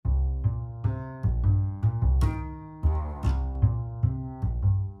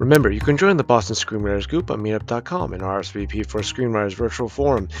Remember, you can join the Boston Screenwriters Group on meetup.com and RSVP for a Screenwriters Virtual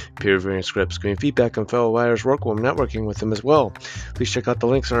Forum, peer reviewing scripts, giving feedback on fellow writers' work while networking with them as well. Please check out the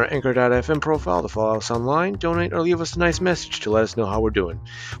links on our Anchor.fm profile to follow us online, donate, or leave us a nice message to let us know how we're doing.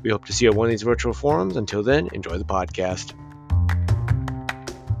 We hope to see you at one of these virtual forums. Until then, enjoy the podcast.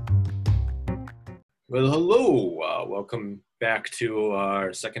 Well, hello. Welcome back to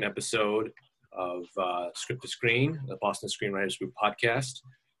our second episode of Script to Screen, the Boston Screenwriters Group podcast,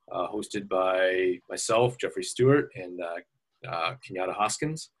 hosted by myself, Jeffrey Stewart, and Kenyatta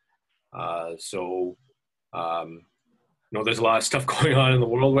Hoskins. I know there's a lot of stuff going on in the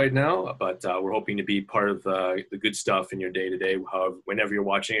world right now, but we're hoping to be part of the good stuff in your day-to-day, whenever you're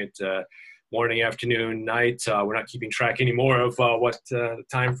watching it, morning, afternoon, night. We're not keeping track anymore of what the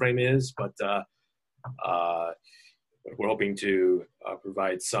time frame is, but we're hoping to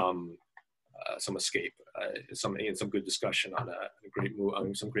provide some escape, some good discussion on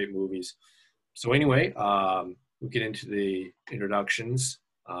some great movies. So anyway, we'll get into the introductions.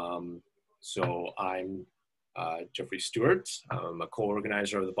 So I'm Jeffrey Stewart. I'm a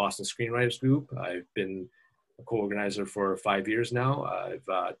co-organizer of the Boston Screenwriters Group. I've been a co-organizer for 5 years now. I've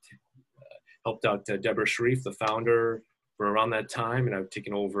helped out Deborah Sharif, the founder, for around that time, and I've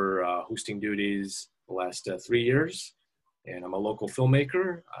taken over hosting duties the last 3 years. And I'm a local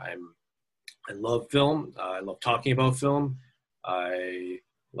filmmaker. I love film. I love talking about film. I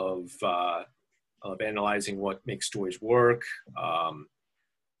love analyzing what makes stories work,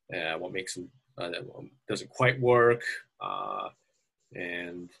 and what makes them doesn't quite work.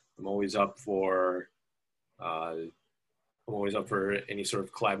 And I'm always up for any sort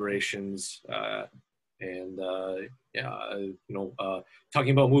of collaborations.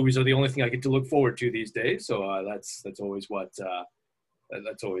 Talking about movies are the only thing I get to look forward to these days. So that's always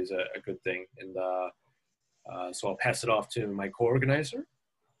that's always a good thing. And so I'll pass it off to my co-organizer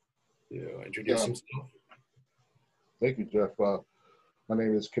to introduce himself. Thank you, Jeff. My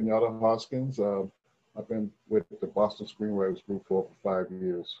name is Kenyatta Hoskins. I've been with the Boston Screenwriters Group for over 5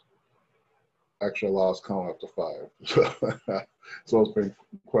 years. Actually, I lost count after 5. So it's been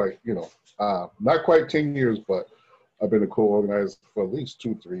quite, not quite 10 years, but I've been a co-organizer for at least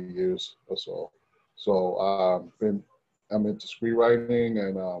 2-3 years or so. So I'm into screenwriting,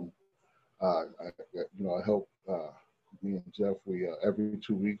 and I help me and Jeff. We every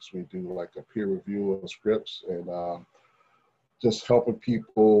 2 weeks we do like a peer review of scripts, and just helping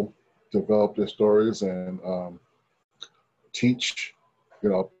people develop their stories and teach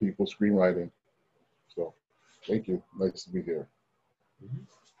people screenwriting. So thank you. Nice to be here.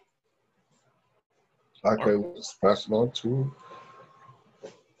 Okay, let's pass it on to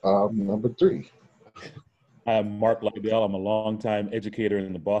number 3. I'm Mark Lydell. I'm a longtime educator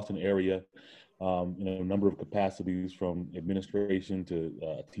in the Boston area, in a number of capacities, from administration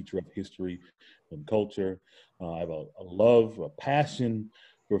to teacher of history and culture. I have a love, a passion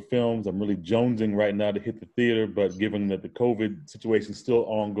for films. I'm really jonesing right now to hit the theater, but given that the COVID situation is still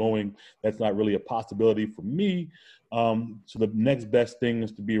ongoing, that's not really a possibility for me. So the next best thing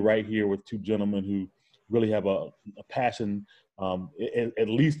is to be right here with 2 gentlemen who really have a passion, at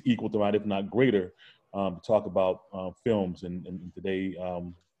least equal to mine, if not greater, to talk about films. And today, I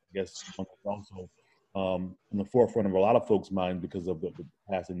guess, also in the forefront of a lot of folks' minds because of the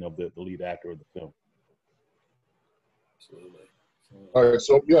passing of the lead actor of the film. Absolutely. All right,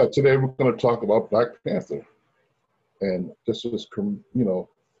 so today we're going to talk about Black Panther, and this is, we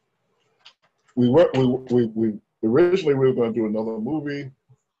originally we were going to do another movie.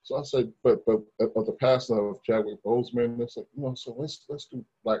 So I said, but of the passing of Chadwick Boseman, it's like, so let's do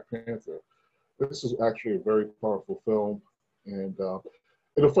Black Panther. This is actually a very powerful film, and the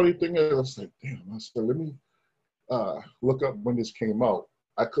funny thing is, I was like, damn. I said, let me look up when this came out.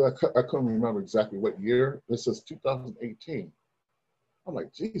 I couldn't remember exactly what year. This is 2018. I'm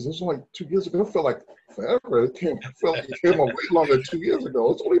like, geez, this was like 2 years ago. It felt like forever. It felt like it came out way longer than 2 years ago.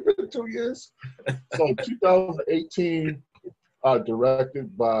 It's only been 2 years. So 2018,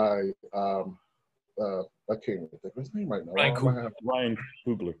 directed by, I can't even think of his name right now. Ryan Coogler.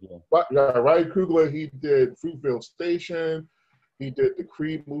 Ryan Coogler. He did Fruitvale Station. He did the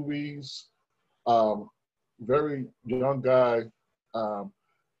Creed movies. Very young guy.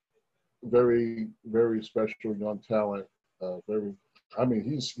 Very, very special young talent.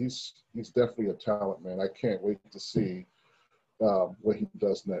 He's definitely a talent, man. I can't wait to see what he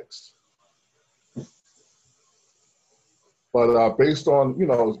does next. But based on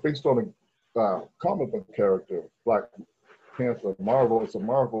a comic book character, Black Panther, Marvel. It's a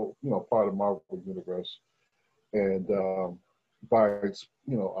Marvel, part of the Marvel universe, and by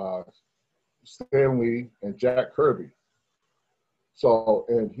Stan Lee and Jack Kirby. So,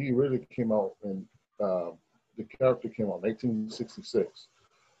 and he really came out, and the character came out in 1966.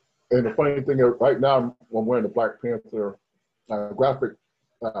 And the funny thing is, right now I'm wearing the Black Panther graphic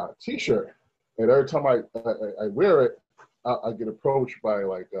T-shirt, and every time I wear it, I get approached by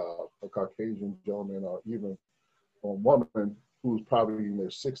like a Caucasian gentleman or even a woman who's probably in their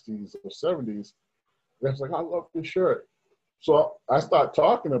 60s or 70s. And it's like, I love this shirt. So I start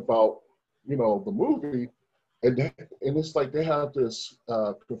talking about, you know, the movie, and it's like they have this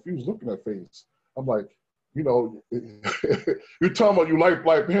confused look in their face. I'm like, you know, you're talking about you like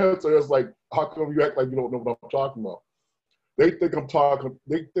Black Panther. It's like, how come you act like you don't know what I'm talking about? They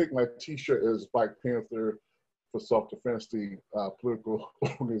think my T-shirt is Black Panther for Self-Defense, the political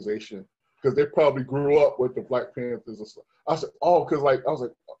organization, because they probably grew up with the Black Panthers. I said, oh,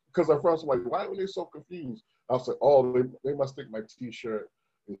 because at first I'm like, why were they so confused? I said, oh, they must think my T-shirt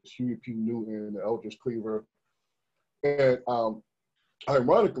is Huey P. Newton, the Eldridge Cleaver. And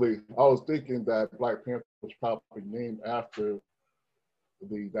ironically, I was thinking that Black Panther was probably named after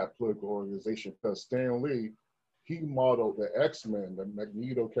that political organization, because Stan Lee, he modeled the X-Men, the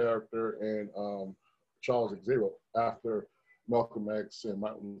Magneto character, and Charles Xavier after Malcolm X and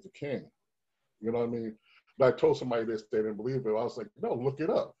Martin Luther King. You know what I mean? But I told somebody this, they didn't believe it. I was like, no, look it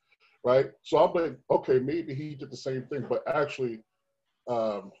up, right? So I'm like, okay, maybe he did the same thing, but actually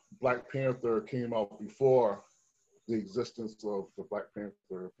Black Panther came out before the existence of the Black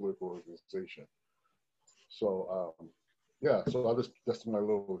Panther political organization. So yeah, so that's my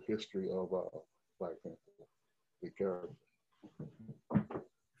little history of Black Panther, the character.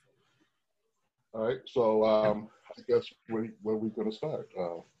 All right, so I guess where are we going to start?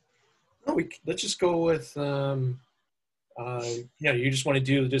 Let's just go with, you just want to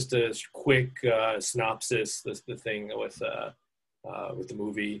do just a quick synopsis, the thing with the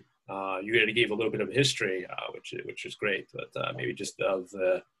movie. You already gave a little bit of history, which is great, but maybe just of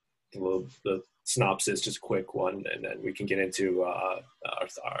the synopsis, just a quick one, and then we can get into our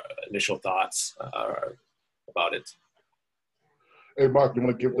initial thoughts about it. Hey, Mark, you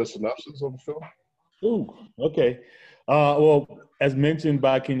want to give the synopsis of the film? Ooh, okay. Well, as mentioned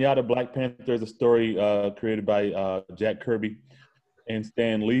by Kenyatta, Black Panther is a story created by Jack Kirby and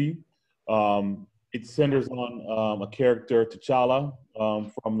Stan Lee. It centers on a character, T'Challa,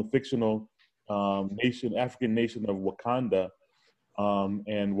 from the fictional African nation of Wakanda.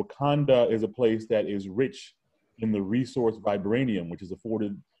 And Wakanda is a place that is rich in the resource vibranium, which has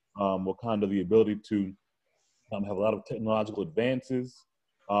afforded Wakanda the ability to have a lot of technological advances,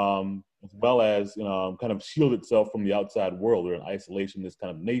 as well as kind of shield itself from the outside world. They're an isolationist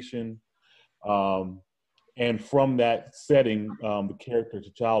kind of nation. And from that setting, the character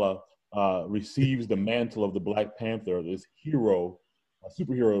T'Challa receives the mantle of the Black Panther, this hero,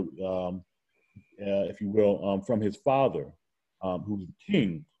 superhero, if you will, from his father, who's the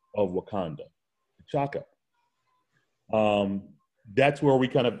king of Wakanda, T'Chaka. That's where we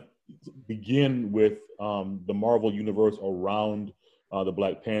kind of begin with the Marvel universe around the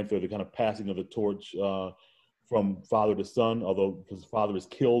Black Panther, the kind of passing of the torch from father to son, although his father is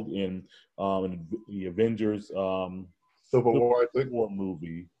killed in the Avengers Civil War, I think. War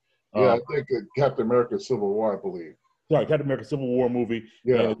movie. Yeah, I think Captain America Civil War, I believe. Sorry, Captain America Civil War movie.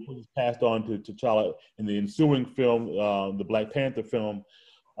 Yeah. And it was passed on to T'Challa in the ensuing film, the Black Panther film.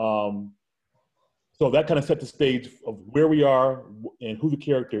 So that kind of set the stage of where we are and who the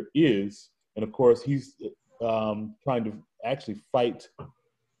character is. And of course, he's trying to actually fight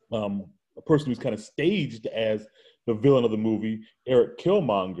a person who's kind of staged as the villain of the movie, Eric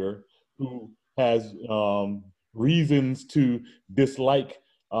Killmonger, who has reasons to dislike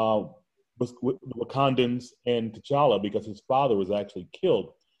the Wakandans and T'Challa because his father was actually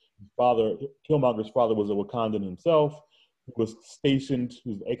killed. Killmonger's father was a Wakandan himself, who was stationed,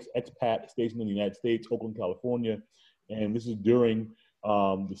 who's expat stationed in the United States, Oakland, California. And this is during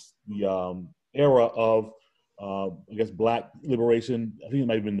the era of, I guess, Black liberation. I think it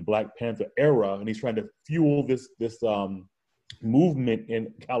might have been the Black Panther era. And he's trying to fuel this movement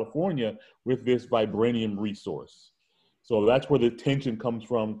in California with this vibranium resource. So that's where the tension comes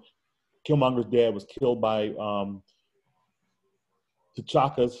from. Killmonger's dad was killed by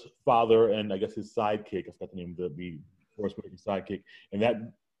T'Chaka's father and I guess his sidekick. I forgot the name of the Forest Whitaker's sidekick. And that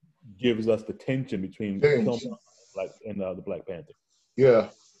gives us the tension between Killmonger and the Black Panther. Yeah.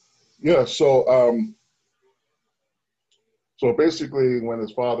 Yeah. So basically when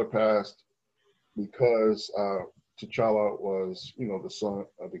his father passed, because T'Challa was, the son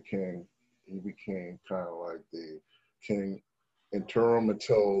of the king, he became kind of like the king interim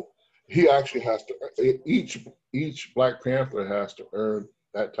until he actually has to, each Black Panther has to earn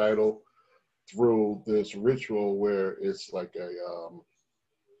that title through this ritual where it's like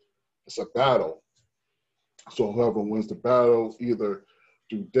it's a battle. So whoever wins the battle, either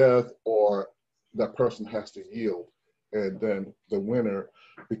through death or that person has to yield, and then the winner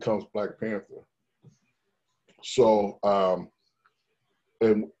becomes Black Panther. So,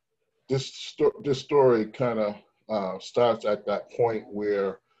 and this story kind of starts at that point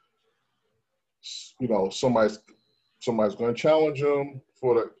where, you know, somebody's going to challenge him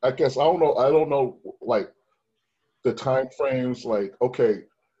for the. I guess I don't know like the time frames. Like, okay,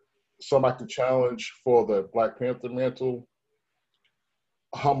 somebody could challenge for the Black Panther mantle.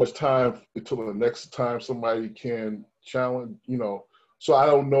 How much time until the next time somebody can challenge? You know, so I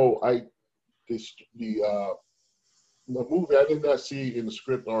don't know. The movie, I did not see in the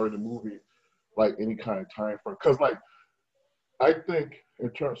script or in the movie like any kind of time frame, because like I think in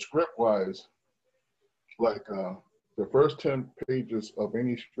terms script wise, like the first 10 pages of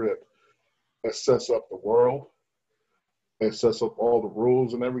any script, it sets up the world, it sets up all the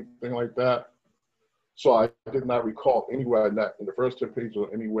rules and everything like that. So I did not recall anywhere in the first 10 pages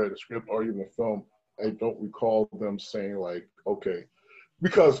or anywhere in the script or even the film, I don't recall them saying like, okay,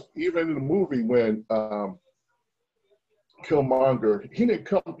 because even in the movie when Killmonger, he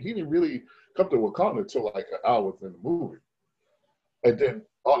didn't really come to Wakanda until like an hour within the movie. And then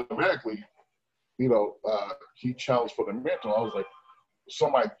automatically, you know, he challenged for the mantle. I was like,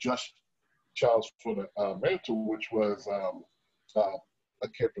 somebody just challenged for the mantle, which was, I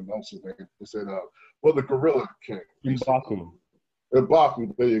can't pronounce his name. They said, well, the Gorilla King. M'Baku.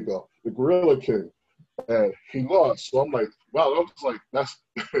 M'Baku, there you go. The Gorilla King. And he lost. So I'm like, wow, that was like, that's,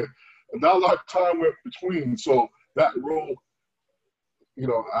 not a lot of time went between. So that rule, you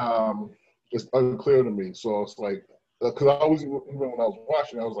know, it's unclear to me. So it's like, because I was, even when I was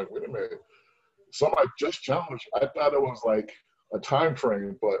watching, I was like, wait a minute, somebody just challenged. I thought it was like a time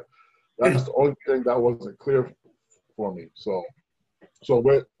frame, but that's the only thing that wasn't clear for me. So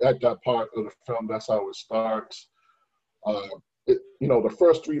we're at that part of the film. That's how it starts. You know, the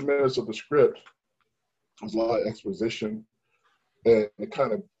first 3 minutes of the script was a lot of exposition, and it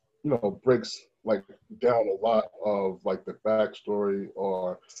kind of, you know, breaks like down a lot of like the backstory,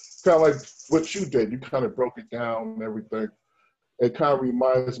 or kind of like what you did. You kind of broke it down and everything. It kind of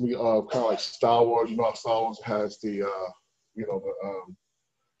reminds me of kind of like Star Wars. You know how Star Wars has the, you know,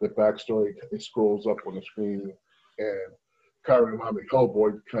 the backstory. It scrolls up on the screen, and kind of remind me of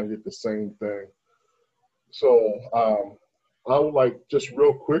Hellboy. You kind of get the same thing. So I would like, just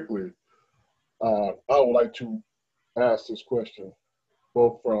real quickly, I would like to ask this question,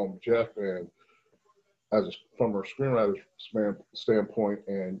 both from Jeff and from a screenwriter's standpoint,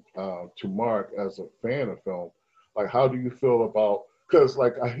 and to Mark as a fan of film. Like, how do you feel about, because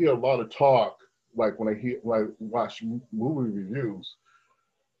like I hear a lot of talk, like when I watch movie reviews,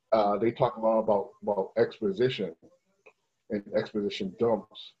 they talk a lot about exposition and exposition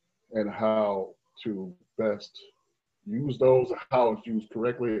dumps and how to best use those, how it's used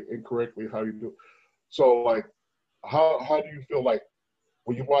correctly, incorrectly, how you do. So like, how do you feel like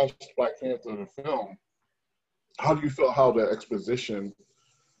when you watch Black Panther the film, how do you feel how the exposition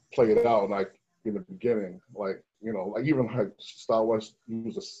played out, like in the beginning, like, you know, like even like Star Wars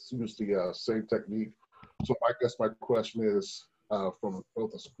used the same technique. So I guess my question is, from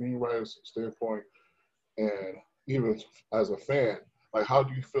both a screenwriter's standpoint and even as a fan, like how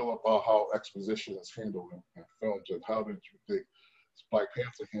do you feel about how exposition is handled in films, and how did you think Black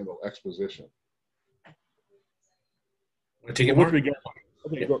Panther handled exposition? Want to take it, Mark?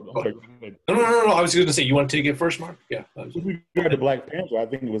 Okay, go ahead. No. I was going to say, you want to take it first, Mark? Yeah. With regard to Black Panther, I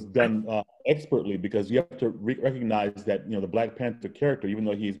think it was done expertly, because you have to recognize that, you know, the Black Panther character, even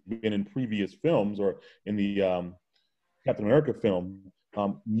though he's been in previous films or in the Captain America film,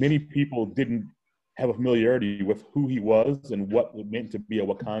 many people didn't have a familiarity with who he was and what it meant to be a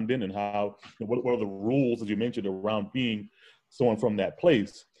Wakandan, and how, what are the rules, as you mentioned, around being someone from that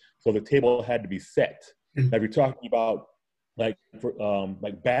place. So the table had to be set. Now, if you're talking about like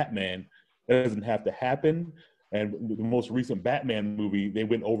Batman, that doesn't have to happen. And the most recent Batman movie, they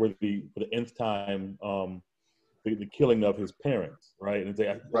went over for the nth time, the killing of his parents, right? And it's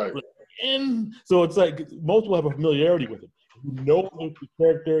like, right. And so it's like most people have a familiarity with it. You know the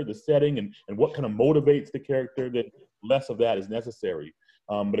character, the setting, and what kind of motivates the character, then less of that is necessary.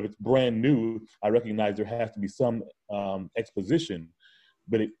 But if it's brand new, I recognize there has to be some exposition,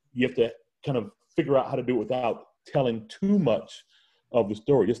 but you have to kind of figure out how to do it without telling too much of the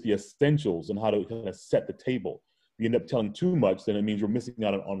story, just the essentials and how to kind of set the table. If you end up telling too much, then it means you're missing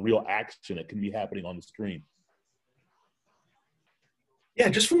out on real action that can be happening on the screen. Yeah,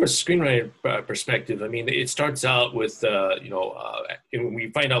 just from a screenwriting perspective, I mean, it starts out with, and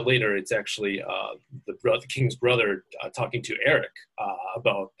we find out later it's actually the king's brother talking to Eric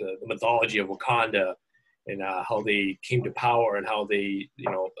about the mythology of Wakanda and how they came to power and how they,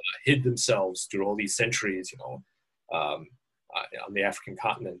 hid themselves through all these centuries, on the African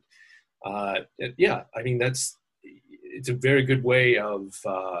continent. Yeah, I mean, it's a very good way of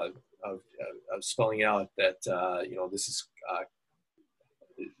spelling out that,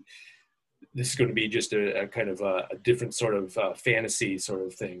 this is going to be just a kind of a different sort of fantasy sort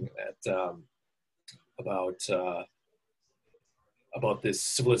of thing that about about this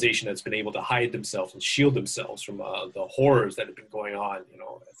civilization that's been able to hide themselves and shield themselves from the horrors that have been going on,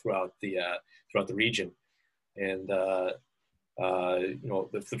 throughout the region. And the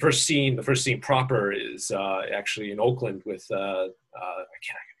first scene proper is actually in Oakland with I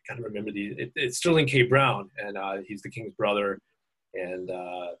can't remember it's Sterling K. Brown, and he's the king's brother, and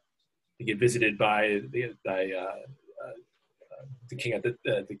they get visited by the king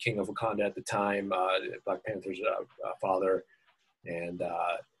the king of Wakanda at the time, Black Panther's father, and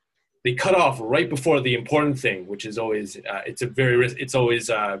they cut off right before the important thing, which is always it's always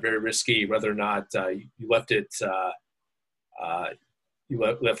very risky whether or not you left it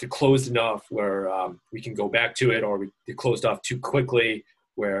left it closed enough where we can go back to it, or we closed off too quickly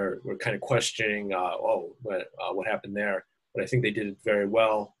where we're kind of questioning what happened there. But I think they did it very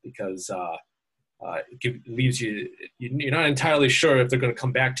well because it leaves you're not entirely sure if they're going to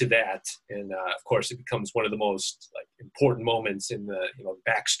come back to that, and of course it becomes one of the most important moments in the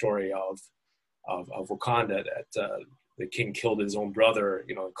backstory of Wakanda, that the king killed his own brother,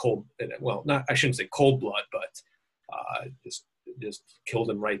 in cold, well, not, I shouldn't say cold blood, but just killed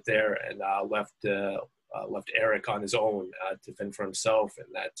him right there, and left Eric on his own to fend for himself, and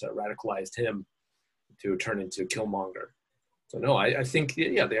that radicalized him to turn into Killmonger. So no, I think,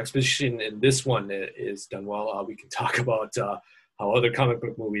 yeah, the exposition in this one is done well. We can talk about how other comic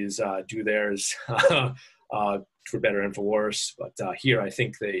book movies do theirs for better and for worse, but here I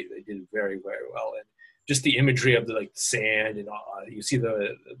think they did very, very well. And just the imagery of the sand, and you see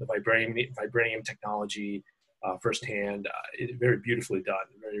the vibranium technology firsthand. Very beautifully done,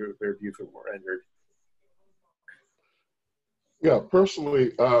 very, very beautifully rendered. Yeah,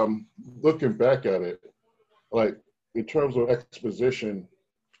 personally, looking back at it, like in terms of exposition,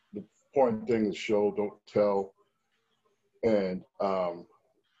 the important thing is show, don't tell. And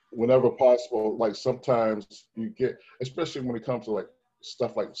whenever possible, like sometimes you get, especially when it comes to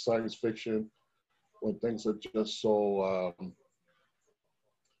stuff like science fiction, when things are just so,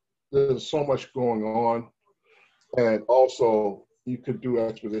 there's so much going on. And also you could do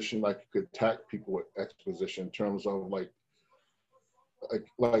exposition, like you could attack people with exposition in terms of like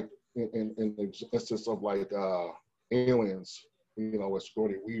in the instance of Aliens, with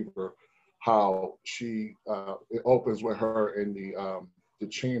Sigourney Weaver, how she it opens with her in the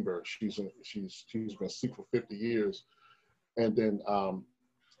chamber. She's been asleep for 50 years, and then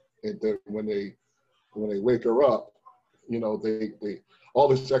when they wake her up, they all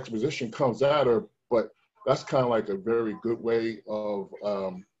this exposition comes at her, but that's kind of like a very good way of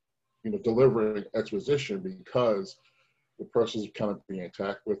delivering exposition, because the person's kind of being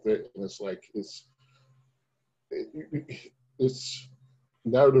attacked with it, and it's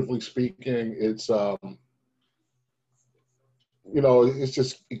narratively speaking, it's it's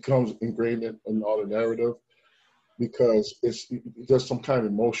just becomes ingrained in all the narrative, because there's some kind of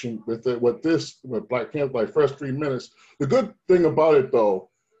emotion with it. With Black Panther, like first 3 minutes, the good thing about it though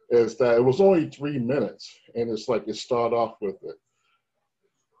is that it was only 3 minutes, and it's like it started off with it.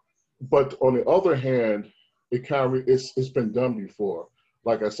 But on the other hand, it's been done before.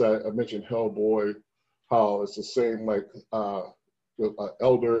 Like I said, I mentioned Hellboy, how it's the same, an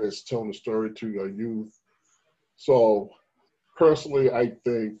elder is telling the story to a youth. So personally, I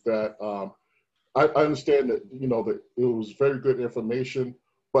think that I understand that that it was very good information,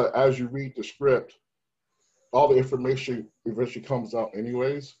 but as you read the script, all the information eventually comes out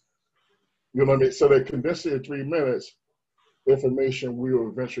anyways. You know what I mean? So they condensed it in 3 minutes, information we were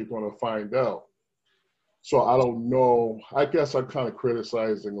eventually going to find out. So I don't know. I guess I'm kind of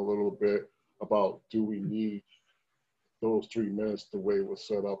criticizing a little bit about, do we need those 3 minutes the way it was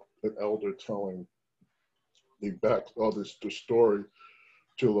set up, an elder telling the story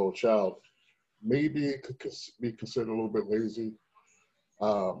to a little child. Maybe it could be considered a little bit lazy.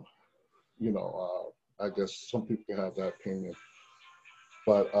 I guess some people can have that opinion.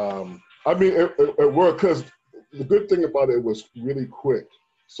 But I mean, it worked, because the good thing about it was really quick.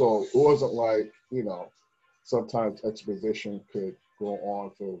 So it wasn't like, sometimes exposition could go on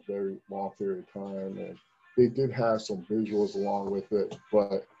for a very long period of time. And they did have some visuals along with it,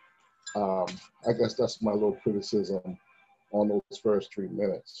 but I guess that's my little criticism on those first 3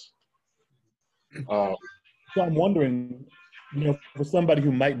 minutes. So I'm wondering, for somebody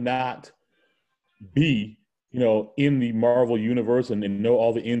who might not be, in the Marvel universe and know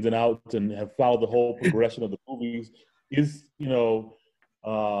all the ins and outs and have followed the whole progression of the movies, is,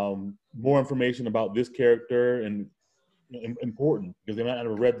 more information about this character and important, because they might not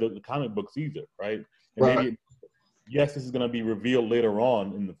have read the comic books either, right? And maybe, yes, this is going to be revealed later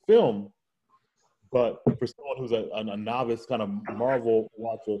on in the film, but for someone who's a novice kind of Marvel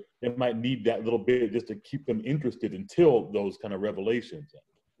watcher, they might need that little bit just to keep them interested until those kind of revelations.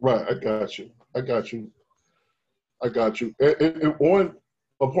 Right, I got you. And one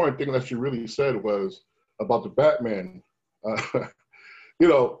important thing that you really said was about the Batman.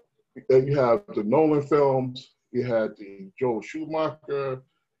 You have the Nolan films, you had the Joel Schumacher,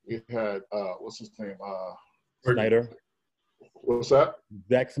 you had, what's his name? Snyder. What's that?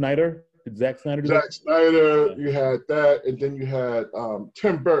 Zack Snyder. Did Zack Snyder do that? Zack Snyder, yeah. You had that, and then you had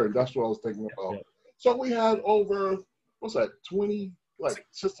Tim Burton. That's what I was thinking about. Yeah. So we had over, what's that, 20,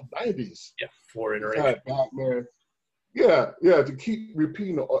 since the 90s. Yeah, 4 iterations. Batman. Yeah, to keep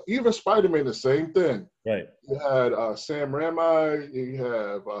repeating. Even Spider-Man, the same thing. Right. You had Sam Raimi. You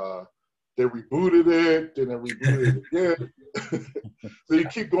have they rebooted it, then they rebooted it again. So you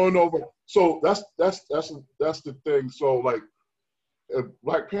keep going over. So that's the thing. So like, if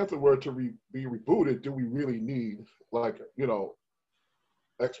Black Panther were to be rebooted, do we really need it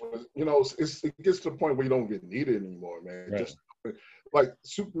gets to the point where you don't even need it anymore, man. Right. Just like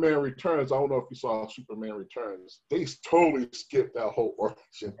Superman Returns. I don't know if you saw Superman Returns. They totally skipped that whole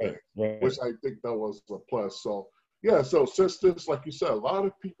origin thing, which I think that was a plus. So yeah, so since this, like you said, a lot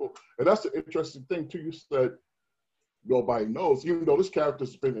of people, and that's the interesting thing too. You said nobody knows, even though this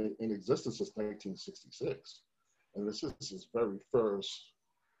character's been in existence since 1966. And this is his very first.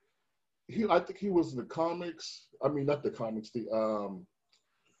 I think he was in the comics. I mean, not the comics. The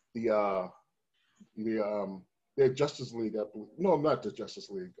Justice League. No, not the Justice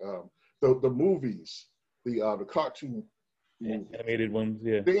League. The movies. The cartoon. Animated ones.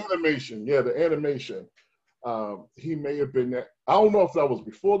 Yeah. The animation. Yeah, the animation. He may have been there. I don't know if that was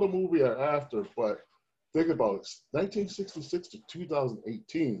before the movie or after, but think about it. 1966 to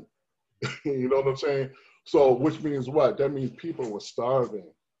 2018. You know what I'm saying? So, which means what? That means people were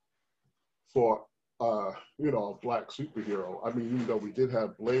starving for, a black superhero. I mean, even though we did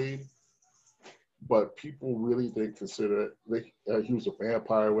have Blade, but people really didn't consider it. He was a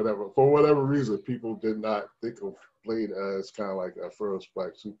vampire, or whatever. For whatever reason, people did not think of Blade as kind of like a first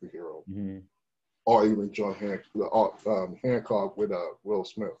black superhero, or even John Hancock with Will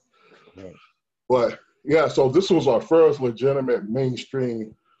Smith. Right. But yeah, so this was our first legitimate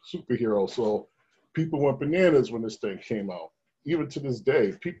mainstream superhero. So people went bananas when this thing came out. Even to this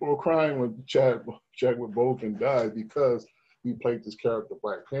day, people were crying when Chadwick Boseman died because he played this character,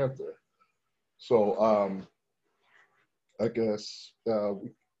 Black Panther. So I guess so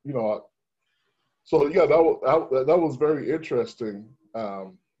yeah, that was very interesting.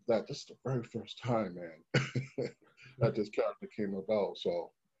 That this is the very first time, man, that this character came about.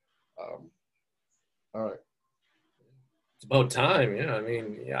 So all right. It's about time, yeah. I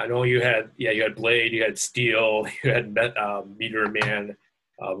mean, I know you had Blade, you had Steel, you had Meteor Man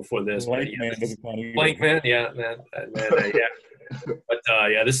before this. Blank Man, yeah, man, yeah. But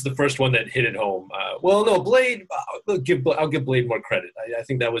this is the first one that hit it home. Well, no, Blade. I'll give Blade more credit. I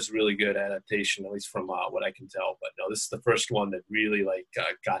think that was a really good adaptation, at least from what I can tell. But no, this is the first one that really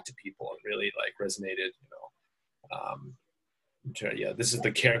got to people and really resonated. This is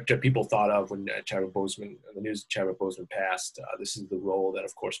the character people thought of when Chadwick Boseman, the news of Chadwick Boseman passed. This is the role that,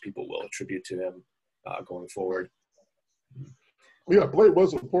 of course, people will attribute to him going forward. Yeah, Blade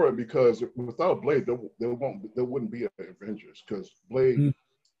was important because without Blade, there wouldn't be an Avengers, because Blade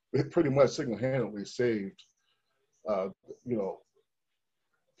it pretty much single-handedly saved,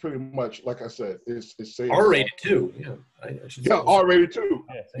 pretty much, like I said, it's saved. R-rated too, yeah. R-rated too.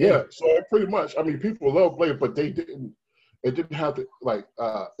 Yeah, so pretty much, I mean, people love Blade, but they didn't. It didn't have the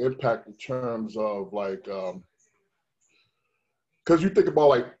impact in terms of because you think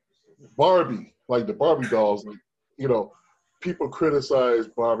about Barbie, the Barbie dolls, people criticize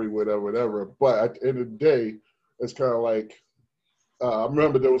Barbie, whatever. But at the end of the day, it's kind of I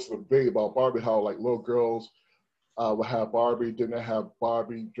remember there was a debate about Barbie, how little girls would have Barbie, then they have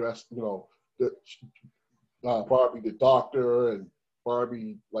Barbie dressed, Barbie the doctor, and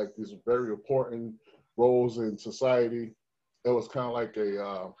Barbie these very important roles in society. It was kind of like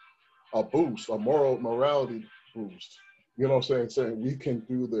a boost, a morality boost. You know what I'm saying? Saying we can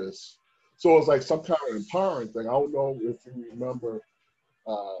do this. So it's like some kind of empowering thing. I don't know if you remember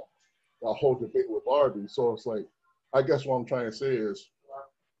the whole debate with Barbie. So it's like, I guess what I'm trying to say is,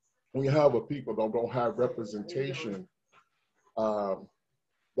 when you have a people that don't have representation, that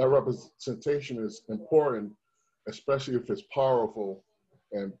representation is important, especially if it's powerful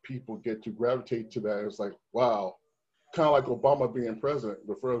and people get to gravitate to that. It's like, wow, kind of like Obama being president,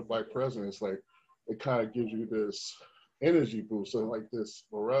 the first black president. It's like, it kind of gives you this energy boost, so like this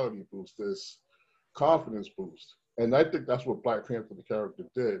morality boost, this confidence boost. And I think that's what Black Panther, the character,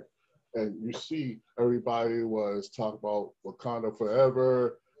 did. And you see everybody was talking about Wakanda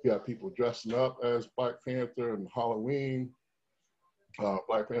forever. You have people dressing up as Black Panther and Halloween,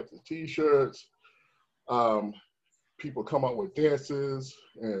 Black Panther t-shirts. People come out with dances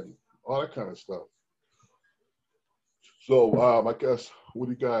and all that kind of stuff. So I guess, what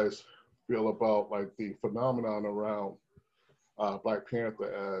do you guys feel about like the phenomenon around Black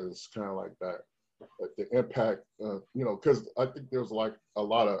Panther as kind of like that, like the impact, you know, because I think there's like a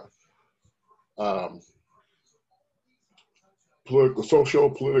lot of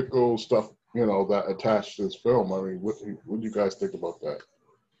political stuff, you know, that attached to this film. I mean, what do you guys think about that?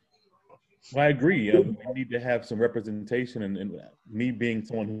 I agree. We need to have some representation, and me being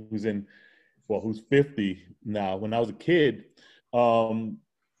someone who's 50 now. When I was a kid,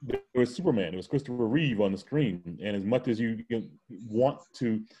 there was Superman. It was Christopher Reeve on the screen, and as much as you want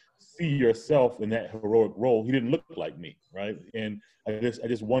to see yourself in that heroic role, he didn't look like me, right? And I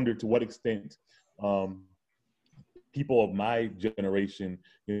just wondered to what extent people of my generation,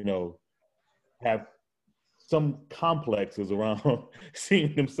 you know, have some complexes around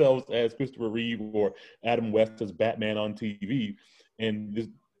seeing themselves as Christopher Reeve or Adam West as Batman on TV. And this,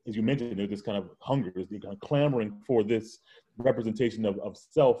 as you mentioned, there's this kind of hunger, this kind of clamoring for this representation of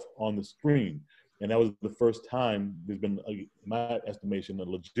self on the screen. And that was the first time there's been, in my estimation, a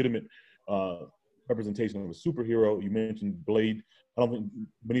legitimate representation of a superhero. You mentioned Blade. I don't think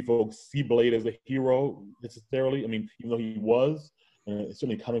many folks see Blade as a hero necessarily. I mean, even though he was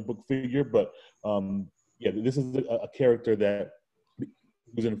certainly a comic book figure, but yeah, this is a character that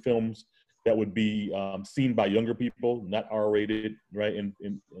was in films that would be seen by younger people, not R-rated, right? And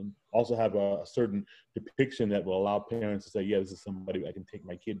also have a certain depiction that will allow parents to say, yeah, this is somebody I can take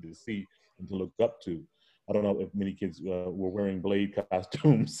my kid to see and to look up to. I don't know if many kids were wearing Blade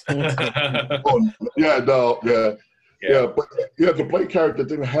costumes. Oh, yeah, no, yeah. But yeah, the Blade character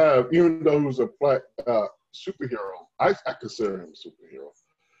didn't have, even though he was a black superhero, I consider him a superhero.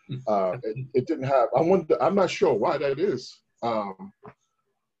 It didn't have. I'm not sure why that is.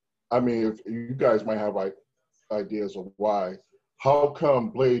 I mean, if you guys might have like ideas of why. How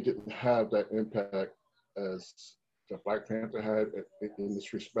come Blade didn't have that impact as the Black Panther had in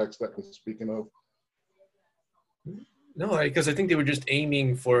this respects that we're speaking of? No, because I think they were just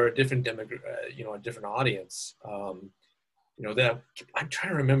aiming for a different a different audience. You know, that I'm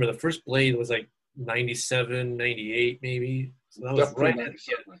trying to remember. The first Blade was like 97, 98 maybe. So that was definitely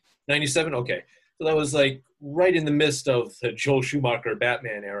right 97. Okay. So that was like right in the midst of the Joel Schumacher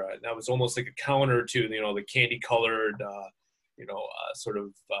Batman era. And that was almost like a counter to, you know, the candy colored, sort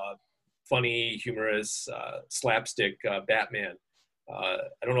of funny, humorous, slapstick Batman.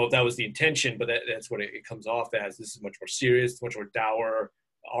 I don't know if that was the intention, but that's what it comes off as. This is much more serious, much more dour,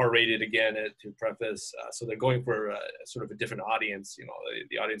 R-rated again, to preface. So they're going for sort of a different audience, you know,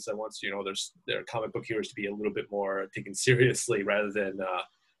 the audience that wants, you know, their comic book heroes to be a little bit more taken seriously rather than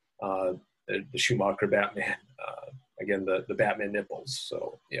the Schumacher Batman. Again, the Batman nipples.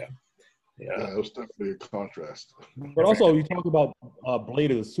 So, yeah, it was definitely a contrast. But also, you talk about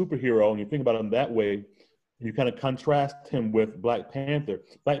Blade as a superhero, and you think about him that way, you kind of contrast him with Black Panther.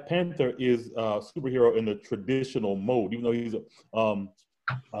 Black Panther is a superhero in the traditional mode, even though he's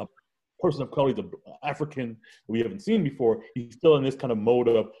a person of color, he's an African we haven't seen before. He's still in this kind of mode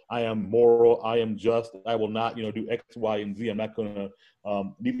of, I am moral, I am just, I will not, you know, do X, Y, and Z. I'm not going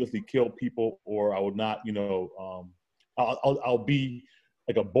to needlessly kill people, or I will not, you know, I'll be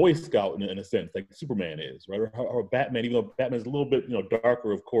like a Boy Scout in a sense, like Superman is, right? Or Batman, even though Batman's a little bit, you know,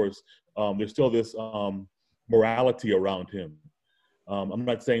 darker, of course, there's still this morality around him. I'm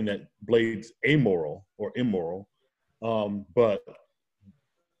not saying that Blade's amoral or immoral, but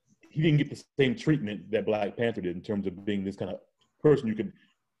he didn't get the same treatment that Black Panther did in terms of being this kind of person you could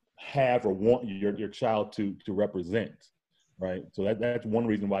have or want your child to represent, right? So that's one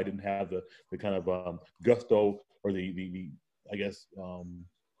reason why I didn't have the kind of gusto or the I guess I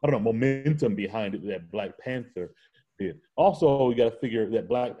don't know, momentum behind it that Black Panther did. Also, you got to figure that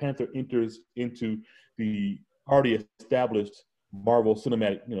Black Panther enters into the already established Marvel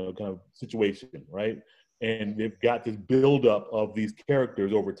cinematic, you know, kind of situation, right? and they've got this buildup of these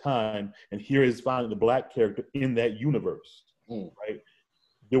characters over time, and here is finally the Black character in that universe, right?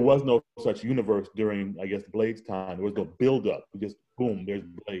 There was no such universe during, I guess, Blade's time. There was no buildup. Just boom, there's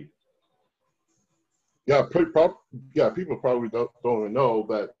Blade. Yeah, people probably don't even know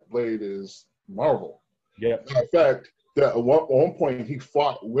that Blade is Marvel. Yeah. In fact, that at one point he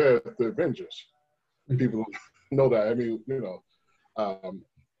fought with the Avengers. People don't know that. I mean, you know,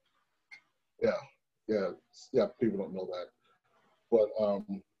 yeah. People don't know that. But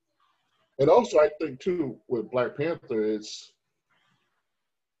and also I think too with Black Panther,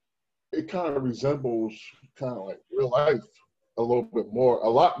 it kind of resembles kind of like real life a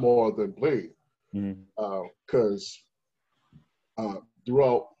lot more than Blade. Because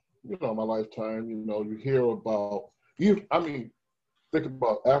throughout, you know, my lifetime, you know, you hear about think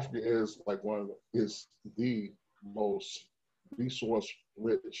about Africa is like is the most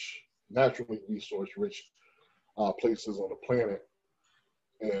naturally resource rich places on the planet,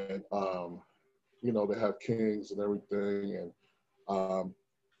 and you know, they have kings and everything, and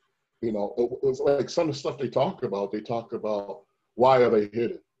you know, it's like some of the stuff they talk about. They talk about why are they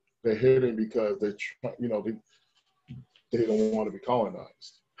hidden? They're hidden because they don't want to be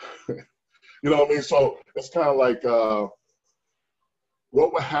colonized. You know what I mean? So it's kind of like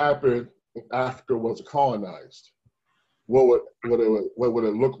what would happen if Africa was colonized? What would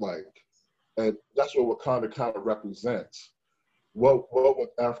it look like? And that's what Wakanda kind of represents. What would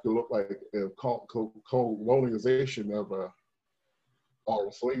Africa look like if colonization never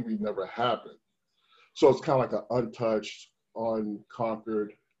or slavery never happened? So it's kind of like an untouched,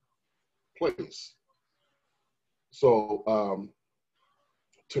 unconquered place. So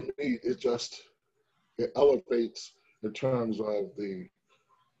to me, it elevates in terms of the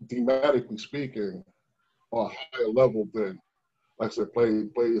thematically speaking on a higher level than, like I said,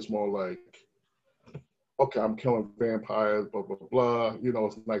 Blade is more like, okay, I'm killing vampires, blah, blah, blah. You know,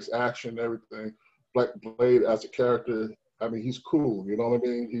 it's nice action and everything. Blade as a character, I mean, he's cool, you know what I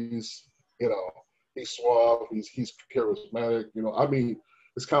mean? He's suave, he's charismatic, you know. I mean,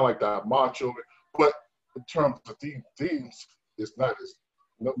 it's kind of like that macho, but in terms of themes, it's not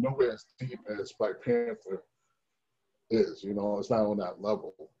nowhere as deep as Black Panther is, you know. It's not on that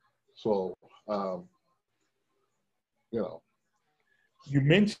level. So, you know. You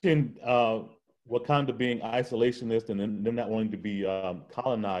mentioned Wakanda being isolationist and them not wanting to be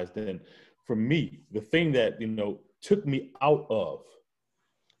colonized. And for me, the thing that, you know, took me out of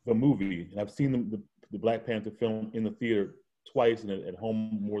the movie, and I've seen the Black Panther film in the theater twice and at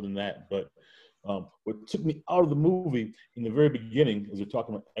home more than that, but what took me out of the movie in the very beginning, as we're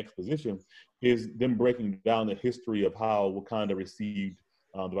talking about exposition, is them breaking down the history of how Wakanda received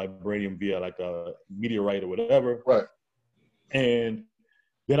the vibranium via like a meteorite or whatever. Right. And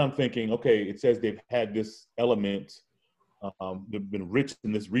then I'm thinking, okay, it says they've had this element, they've been rich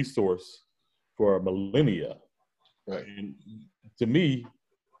in this resource for millennia. Right. And to me,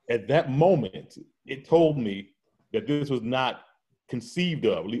 at that moment, it told me that this was not conceived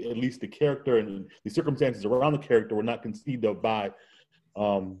of, at least the character and the circumstances around the character were not conceived of by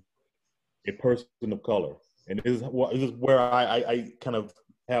a person of color. And this is where I kind of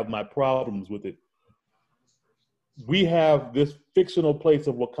have my problems with it. We have this fictional place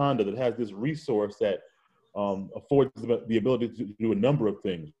of Wakanda that has this resource that affords the ability to do a number of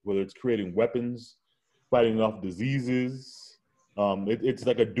things, whether it's creating weapons, fighting off diseases. It's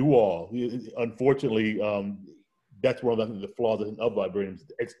like a do-all. Unfortunately, that's one of the flaws of vibranium.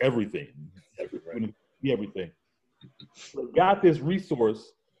 It's everything. Everything. They've got this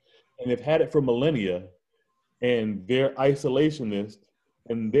resource, and they've had it for millennia, and they're isolationist,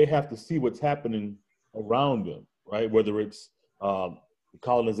 and they have to see what's happening around them, right? Whether it's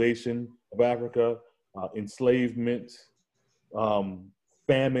colonization of Africa, enslavement,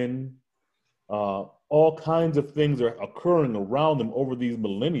 famine, all kinds of things are occurring around them over these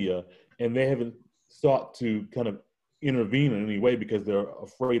millennia, and they haven't sought to kind of intervene in any way because they're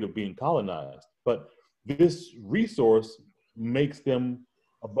afraid of being colonized. But this resource makes them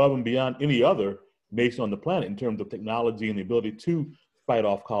above and beyond any other nation on the planet in terms of technology and the ability to fight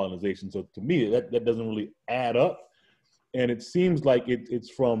off colonization. So to me, that doesn't really add up. And it seems like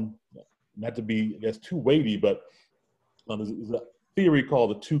it's from, not to be, that's too weighty, but there's a theory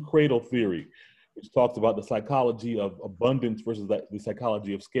called the two cradle theory, which talks about the psychology of abundance versus the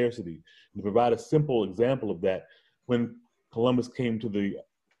psychology of scarcity. And to provide a simple example of that, when Columbus came to the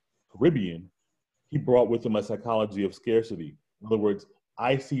Caribbean, he brought with him a psychology of scarcity. In other words,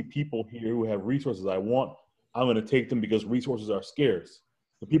 I see people here who have resources I want, I'm going to take them because resources are scarce.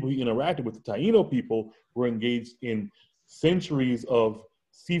 The people he interacted with, the Taino people, were engaged in centuries of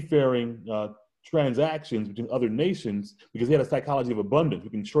seafaring transactions between other nations because they had a psychology of abundance. We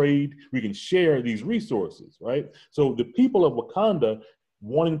can trade, we can share these resources, right? So the people of Wakanda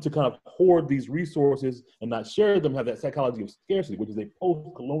wanting to kind of hoard these resources and not share them have that psychology of scarcity, which is a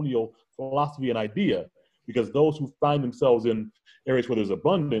post-colonial philosophy and idea, because those who find themselves in areas where there's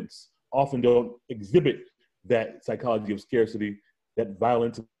abundance often don't exhibit that psychology of scarcity, that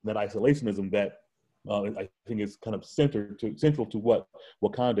violence, that isolationism that I think is kind of central to what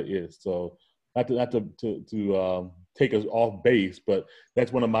Wakanda is. So not to take us off base, but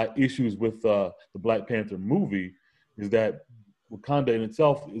that's one of my issues with the Black Panther movie, is that Wakanda in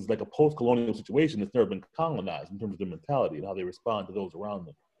itself is like a post-colonial situation that's never been colonized in terms of their mentality and how they respond to those around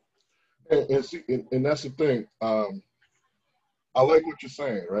them. And that's the thing. I like what you're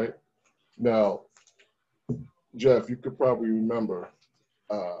saying, right? Now, Jeff, you could probably remember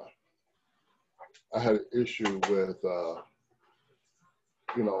I had an issue with,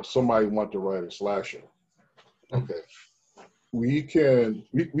 somebody wanted to write a slasher. Okay. We can,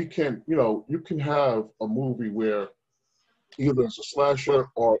 you can have a movie where either it's a slasher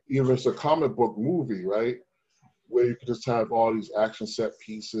or either it's a comic book movie, right? Where you can just have all these action set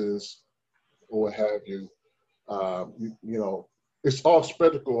pieces or what have you. It's all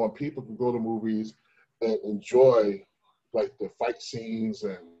spectacle and people can go to movies and enjoy like the fight scenes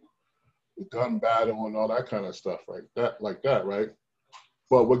and the gun battle and all that kind of stuff, right? Right?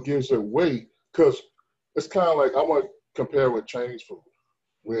 But what gives it weight, because it's kind of like, I want to compare with Chinese food,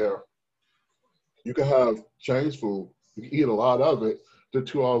 where you can have Chinese food, you can eat a lot of it, then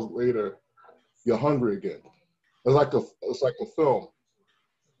 2 hours later, you're hungry again. It's like a film.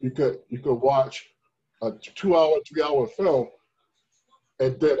 You could watch a 2 hour, 3 hour film,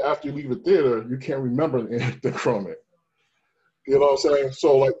 and then after you leave the theater, you can't remember anything from it. You know what I'm saying?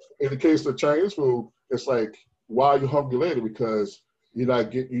 So like in the case of Chinese food, it's like, why are you hungry later? Because you're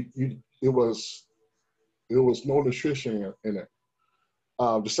not getting, it was no nutrition in it.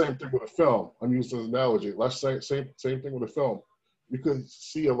 The same thing with a film. I'm using this analogy. Let's say same thing with a film. You could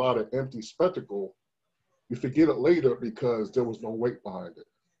see a lot of empty spectacle. You forget it later because there was no weight behind it.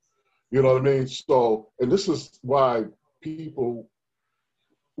 You know what I mean? So, and this is why people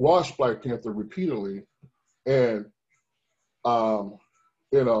watch Black Panther repeatedly, and because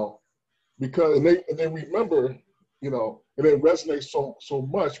and they remember, and it resonates so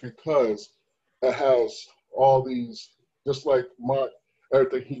much because it has all these, just like Mark,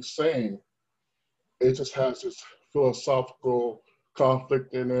 everything he's saying, it just has this philosophical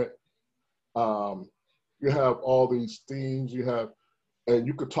conflict in it. You have all these themes, and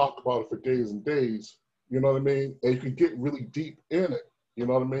you could talk about it for days and days, you know what I mean? And you could get really deep in it, you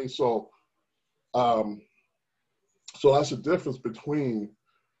know what I mean? So, so that's the difference between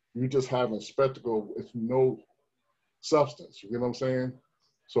you just having spectacle with no substance, you know what I'm saying?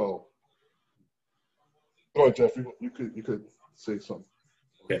 So, go ahead, Jeff, you could say something.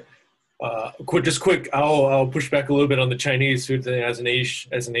 Okay. Quick. I'll push back a little bit on the Chinese food thing. As an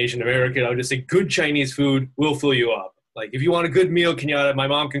Asian American, I'll just say good Chinese food will fill you up. Like if you want a good meal, my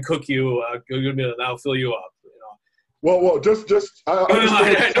mom can cook you a good meal, and that'll fill you up. Well, just I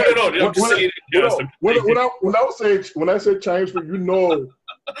understand. No. I'm just saying. When I say Chinese food,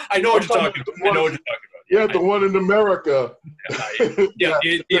 I know what you're talking about. Yeah, the one in America.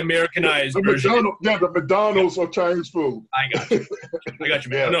 The Americanized version. The McDonald's of Chinese food. I got you,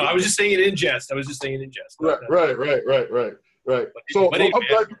 man. Yeah. No, I was just saying it in jest. Right. So I'm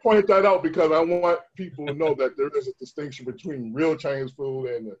glad you pointed that out, because I want people to know that there is a distinction between real Chinese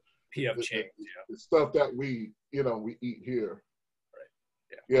food and the stuff that we eat here. Right.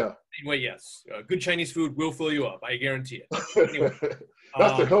 Yeah. Anyway, yes, good Chinese food will fill you up. I guarantee it. Anyway,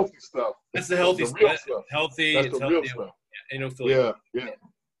 that's the healthy stuff. That's the healthy stuff. Healthy. That's the real stuff. And it'll fill you up. Yeah.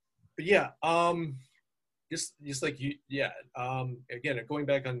 But yeah, just like you, again, going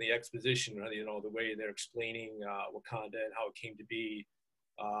back on the exposition, the way they're explaining Wakanda and how it came to be.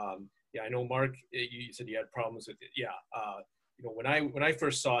 I know, Mark, you said you had problems with it. When I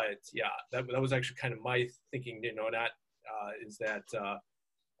first saw it, that was actually kind of my thinking. Is that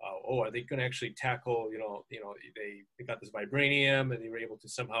are they going to actually tackle? They got this vibranium, and they were able to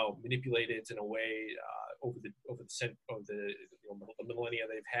somehow manipulate it in a way over the millennia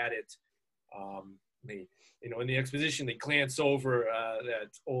they've had it. In the exposition, they glance over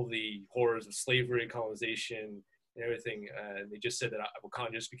that all the horrors of slavery, colonization, and everything. And they just said that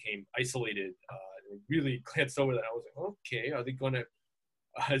Wakanda just became isolated. They really glanced over that. I was like, okay, are they going to?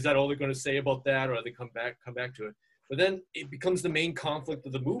 Is that all they're going to say about that, or are they come back to it? But then it becomes the main conflict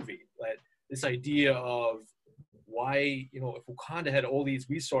of the movie. That this idea of why, if Wakanda had all these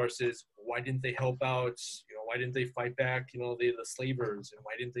resources, why didn't they help out? why didn't they fight back, the slavers, and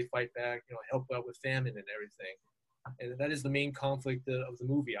why didn't they fight back, help out with famine and everything. And that is the main conflict of the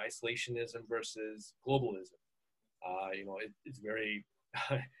movie, isolationism versus globalism. It's very,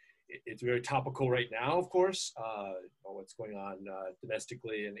 it's very topical right now, of course, what's going on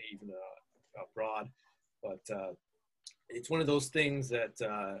domestically and even abroad. But it's one of those things that,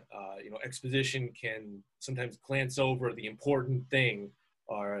 exposition can sometimes glance over the important thing,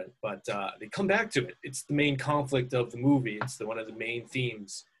 but they come back to it. It's the main conflict of the movie. It's one of the main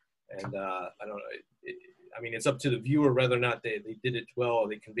themes. And I don't know, it's up to the viewer whether or not they did it well or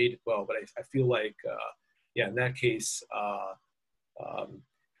they conveyed it well. But I feel like, in that case,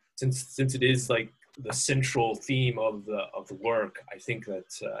 since it is like the central theme of the work, I think that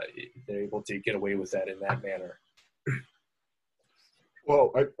they're able to get away with that in that manner.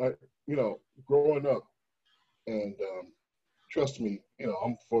 Well, I growing up, and trust me,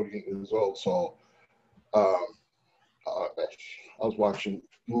 I'm 48 years old, so I was watching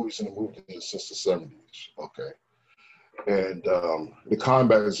movies in the movie theater since the 70s, okay? And the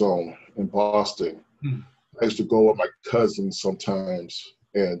Combat Zone in Boston, I used to go with my cousins sometimes,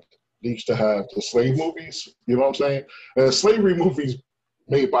 and they used to have the slave movies, you know what I'm saying? And the slavery movies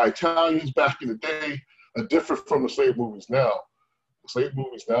made by Italians back in the day are different from the slave movies now. The slave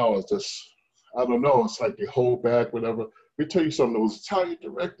movies now is just, I don't know, it's like they hold back, whatever. Let me tell you something, those Italian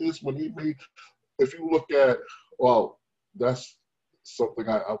directors, when he made, if you look at, well, that's something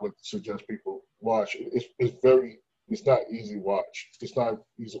I would suggest people watch. It's not easy watch. It's not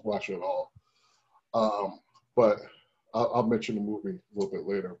easy to watch at all. But I'll mention the movie a little bit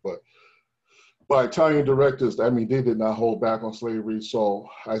later. But by Italian directors, they did not hold back on slavery. So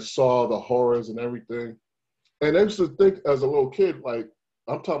I saw the horrors and everything. And I used to think as a little kid, like,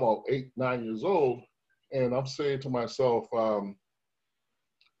 I'm talking about 8, 9 years old, and I'm saying to myself, I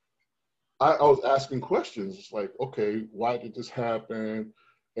was asking questions like, okay, why did this happen?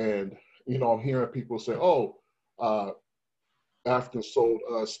 And, I'm hearing people say, Africans sold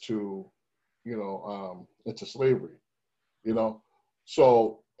us to, into slavery,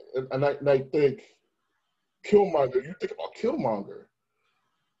 So, and I think Killmonger, you think about Killmonger,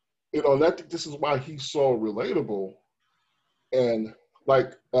 and I think this is why he's so relatable. And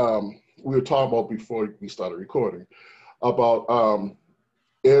like we were talking about before we started recording, about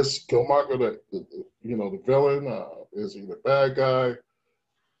is Killmonger the villain? Is he the bad guy?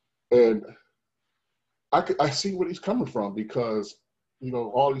 And I see where he's coming from, because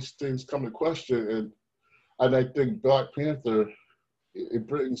all these things come to question, and I think Black Panther, it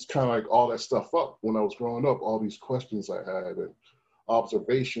brings kind of like all that stuff up. When I was growing up, all these questions I had and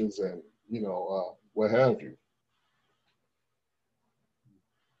observations and what have you.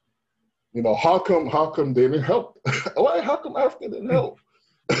 How come they didn't help? How come Africa didn't help?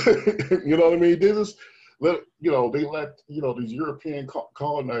 You know what I mean? They just let these European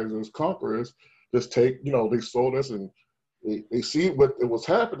colonizers, conquerors, just take, they sold us, and they see what it was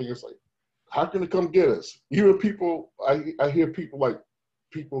happening. It's like, how can they come get us? Even people, I hear people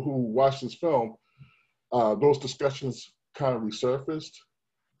who watch this film, those discussions kind of resurfaced,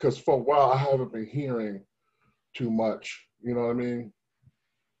 because for a while I haven't been hearing too much, you know what I mean?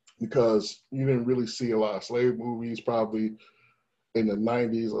 Because you didn't really see a lot of slave movies probably in the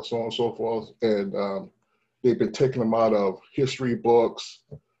 90s or so on and so forth. And they've been taking them out of history books.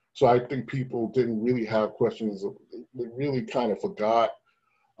 So I think people didn't really have questions. They really kind of forgot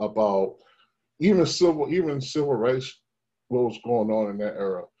about even civil rights, what was going on in that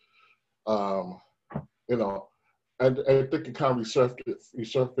era. And I think it kind of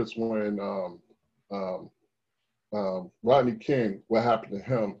resurfaced when Rodney King, what happened to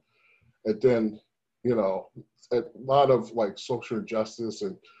him. And then, a lot of like social injustice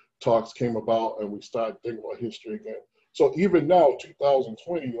and talks came about, and we started thinking about history again. So even now,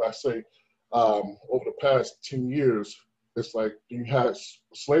 2020, I say, over the past 10 years, it's like you had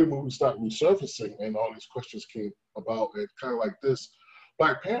slave movies start resurfacing, and all these questions came about. And kind of like this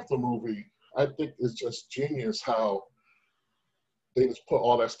Black Panther movie, I think is just genius how they just put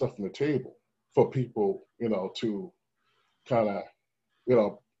all that stuff on the table for people, to kind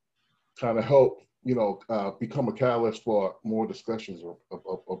of help, become a catalyst for more discussions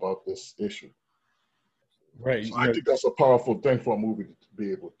about this issue. Right. So I think that's a powerful thing for a movie to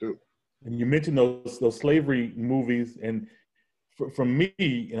be able to do. And you mentioned those slavery movies, and for me,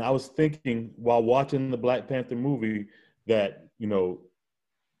 and I was thinking while watching the Black Panther movie that, the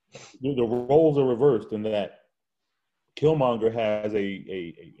roles are reversed, and that Killmonger has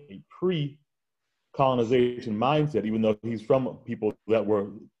a pre-colonization mindset, even though he's from people that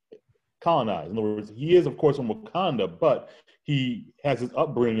were colonized. In other words, he is, of course, from Wakanda, but he has his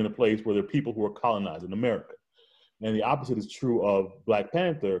upbringing in a place where there are people who are colonized in America. And the opposite is true of Black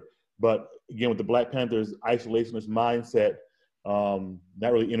Panther. But again, with the Black Panther's isolationist mindset,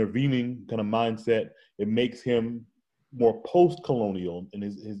 not really intervening kind of mindset, it makes him more post-colonial in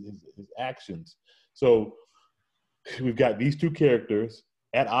his actions. So we've got these two characters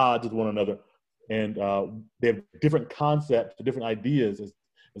at odds with one another, and they have different concepts, different ideas as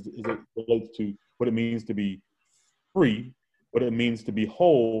it relates to what it means to be free, what it means to be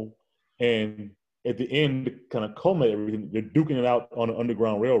whole, and at the end, to kind of culminate everything, they're duking it out on an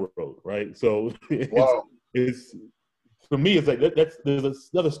Underground Railroad, right? So it's for me, it's like there's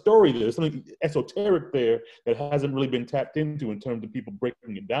another story there. There's something esoteric there that hasn't really been tapped into in terms of people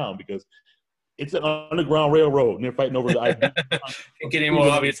breaking it down, because it's an Underground Railroad and they're fighting over the idea. Can't get any more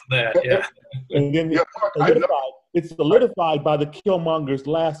obvious than that, yeah. And then it's solidified by the Killmonger's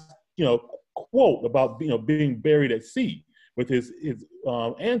last, quote about being buried at sea with his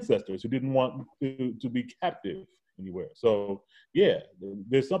ancestors who didn't want to be captive anywhere. So yeah,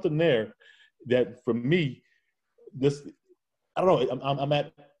 there's something there that for me, I don't know, I'm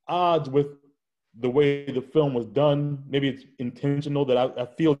at odds with the way the film was done. Maybe it's intentional that I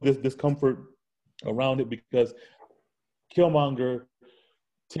feel this discomfort around it, because Killmonger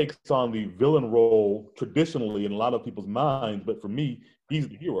takes on the villain role traditionally in a lot of people's minds, but for me, he's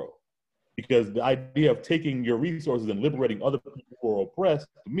the hero. Because the idea of taking your resources and liberating other people who are oppressed,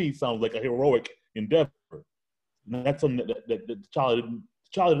 to me, sounds like a heroic endeavor. And that's something that T'Challa didn't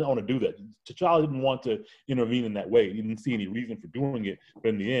want to do that. T'Challa didn't want to intervene in that way. He didn't see any reason for doing it. But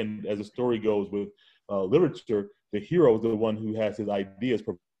in the end, as the story goes with literature, the hero is the one who has his ideas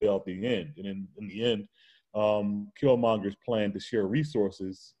prevail at the end. And in the end, Killmonger's plan to share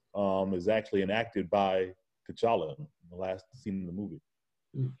resources is actually enacted by T'Challa in the last scene in the movie.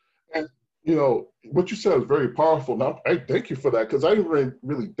 And what you said is very powerful. Now, I thank you for that, because I didn't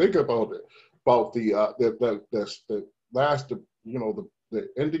really think about it, about the last, the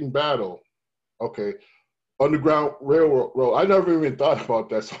ending battle. Okay, Underground Railroad. I never even thought about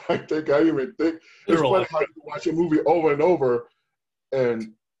that, so I even think it's funny how you watch a movie over and over,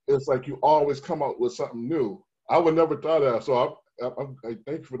 and it's like you always come out with something new. I would never thought of that, so I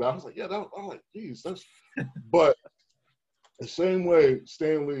thank you for that. I was like, yeah, I'm like, geez, that's. But the same way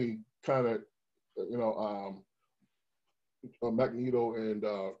Stan Lee kind of, Magneto and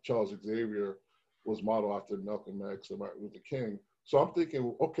Charles Xavier was modeled after Malcolm X and Martin Luther King. So I'm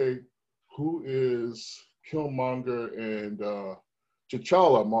thinking, okay, who is Killmonger and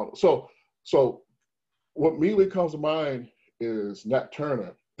T'Challa model? So what immediately comes to mind is Nat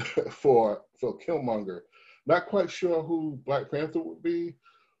Turner for Killmonger. Not quite sure who Black Panther would be,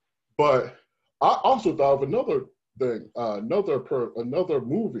 but I also thought of another thing, another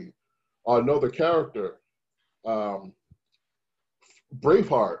movie, another character, Braveheart.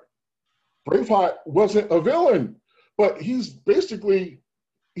 Braveheart wasn't a villain, but he's basically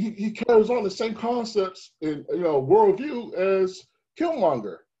he carries on the same concepts in worldview as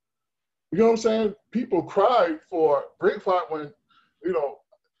Killmonger. You know what I'm saying? People cried for Braveheart when,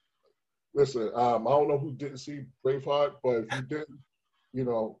 listen, I don't know who didn't see Braveheart, but if you didn't,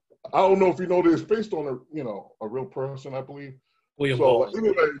 I don't know if you know this, based on a real person, I believe. William so, Wallace.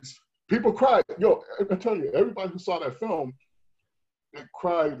 anyways, people cried. I can tell you, everybody who saw that film, they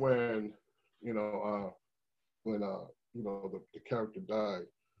cried when the character died.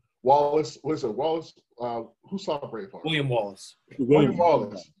 Wallace, Wallace, who saw Braveheart? William Wallace. William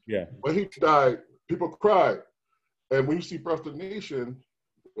Wallace. Yeah. When he died, people cried. And when you see Birth of the Nation,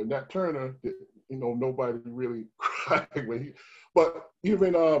 and Nat Turner, nobody really cried when he. But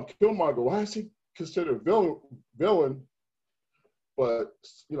even Killmonger, why is he considered villain? But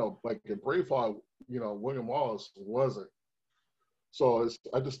like in Braveheart, William Wallace wasn't. So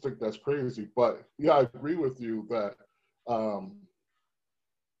I just think that's crazy. But yeah, I agree with you that.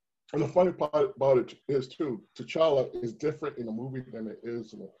 And the funny part about it is too, T'Challa is different in the movie than it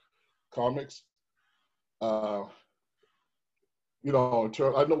is in the comics. I know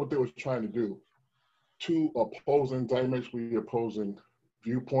what they were trying to do. Two diametrically opposing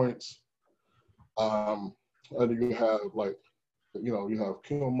viewpoints. And you have you have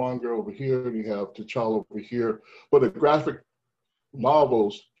Killmonger over here, and you have T'Challa over here. But the graphic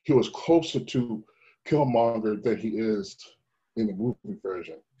novels, he was closer to Killmonger than he is in the movie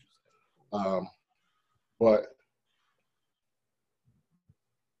version. But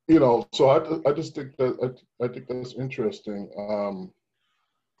so I just think that I think that's interesting.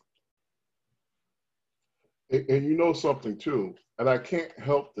 And something too, and I can't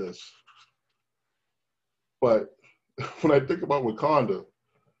help this, but when I think about Wakanda,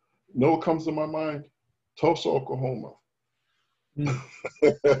 what comes to my mind? Tulsa, Oklahoma.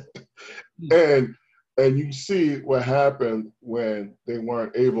 And and you see what happened when they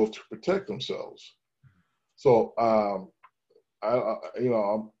weren't able to protect themselves. So, I'm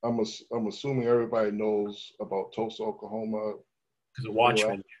assuming everybody knows about Tulsa, Oklahoma. Because of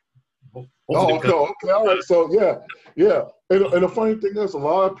Watchmen. Oh, okay, all right. So yeah. And the funny thing is, a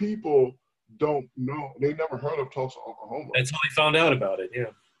lot of people don't know. They never heard of Tulsa, Oklahoma. That's how they found out about it.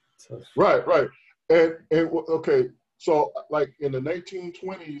 Yeah. So. Right. And okay. So like in the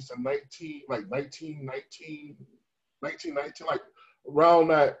 1920s and 1919, like around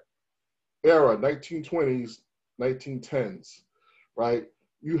that era, 1920s, 1910s, right?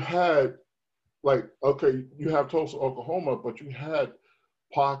 You had you have Tulsa, Oklahoma, but you had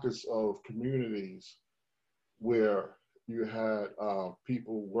pockets of communities where you had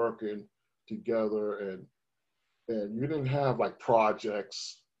people working together, and you didn't have like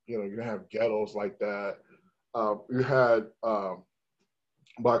projects, you didn't have ghettos like that. You had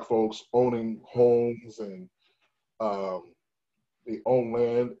Black folks owning homes, and they own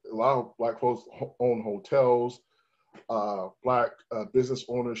land. A lot of Black folks own hotels, Black business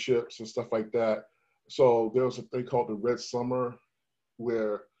ownerships and stuff like that. So there was a thing called the Red Summer,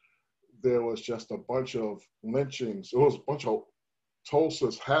 where there was just a bunch of lynchings. There was a bunch of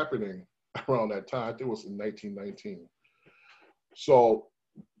Tulsas happening around that time. I think it was in 1919. So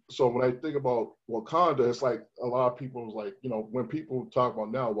when I think about Wakanda, it's like a lot of people was like, when people talk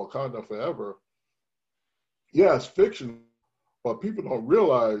about now Wakanda Forever, yeah, it's fiction, but people don't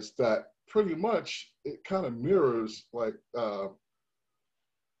realize that pretty much it kind of mirrors I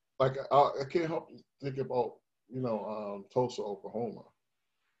can't help but think about Tulsa, Oklahoma.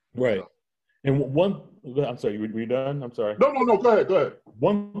 Right. And I'm sorry, were you done? I'm sorry. No, go ahead.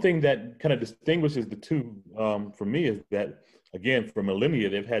 One thing that kind of distinguishes the two for me is that, again, for millennia,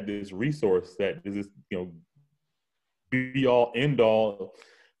 they've had this resource that is this, be all, end all,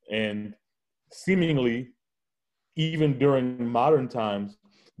 and seemingly, even during modern times,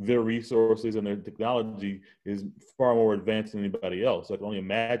 their resources and their technology is far more advanced than anybody else. I can only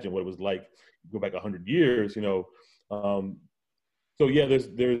imagine what it was like, go back 100 years, So yeah, there's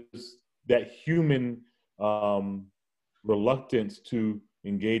that human reluctance to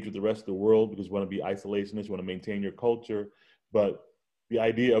engage with the rest of the world because you want to be isolationist, you want to maintain your culture. But the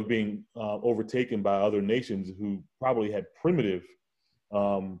idea of being overtaken by other nations who probably had primitive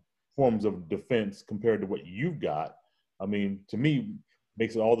forms of defense compared to what you've got, I mean, to me,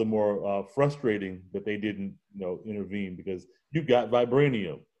 makes it all the more frustrating that they didn't, intervene, because you've got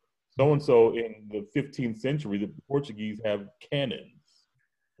vibranium. So-and-so in the 15th century, the Portuguese have cannons,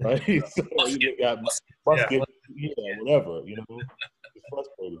 right? So you got musket, whatever, it's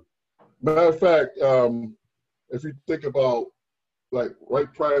frustrating. Matter of fact, if you think about like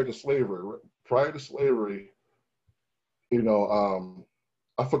right prior to slavery,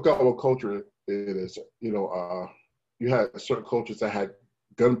 I forgot what culture it is. You had certain cultures that had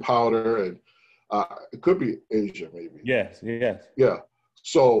gunpowder, and it could be Asia, maybe. Yes. Yeah.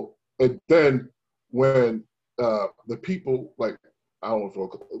 So, and then when the people, like, I don't know,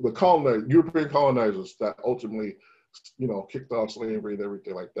 the European colonizers that ultimately, kicked off slavery and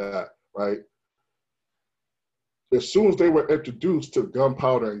everything like that, right? As soon as they were introduced to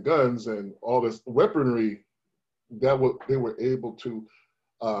gunpowder and guns and all this weaponry, they were able to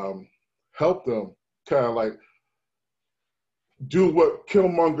help them kind of like do what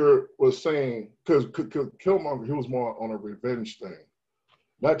Killmonger was saying, because Killmonger, he was more on a revenge thing,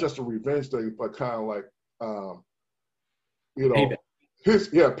 not just a revenge thing, but kind of like payback.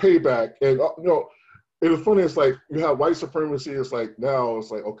 Payback. And it was funny. It's like you have white supremacy. It's like now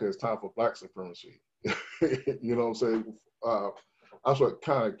it's like, okay, it's time for Black supremacy. You know what I'm saying? That's what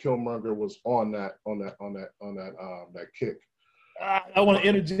kind of Killmonger was on that kick. I want to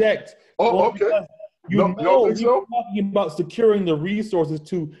interject. Okay. He's talking about securing the resources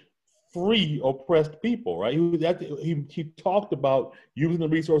to free oppressed people, right? He talked about using the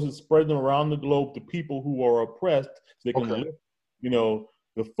resources, spreading them around the globe to people who are oppressed, so they can lift,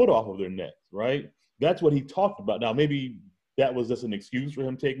 the foot off of their necks, right? That's what he talked about. Now, maybe that was just an excuse for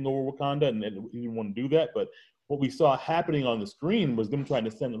him taking over Wakanda, and he didn't want to do that. But what we saw happening on the screen was them trying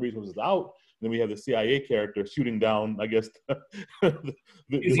to send the resources out. And then we have the CIA character shooting down, I guess.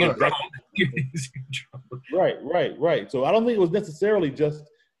 Right. So I don't think it was necessarily just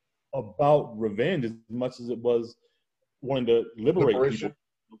about revenge as much as it was wanting to liberate people,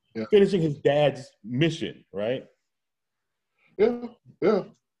 finishing his dad's mission, right? Yeah.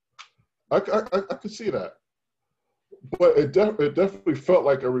 I could see that, but it definitely felt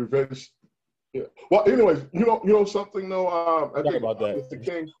like a revenge. Yeah. Well, anyways, something though. I think about that. Mr.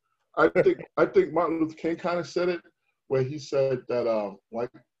 King. I think Martin Luther King kind of said it, where he said that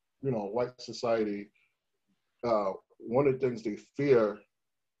white society one of the things they fear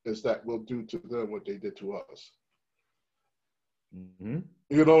is that we'll do to them what they did to us. Mm-hmm.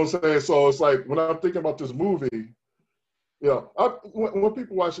 You know what I'm saying? So it's like when I'm thinking about this movie, when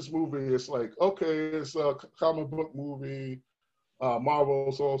people watch this movie, it's like, okay, it's a comic book movie,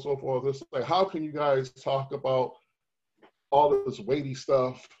 Marvel, so on and so forth. It's like, how can you guys talk about all of this weighty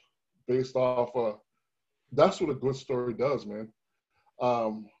stuff based off of, that's what a good story does, man.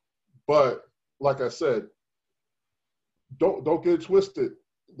 But like I said, don't get it twisted.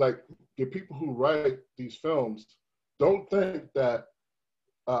 Like the people who write these films, don't think that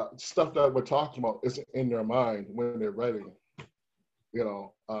stuff that we're talking about isn't in their mind when they're writing,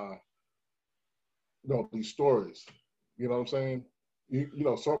 these stories. You know what I'm saying?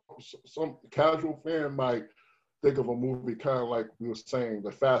 Some casual fan might think of a movie kind of like we were saying,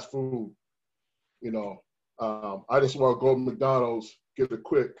 the fast food. I just want to go to McDonald's, get a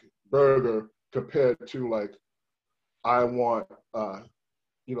quick burger, compared to like, I want,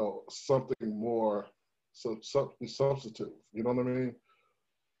 something more, something substantive. You know what I mean?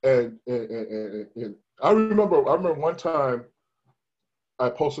 And I remember one time I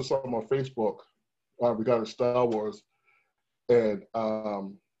posted something on Facebook regarding Star Wars, and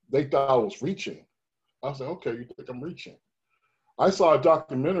they thought I was reaching. I was like, okay, you think I'm reaching? I saw a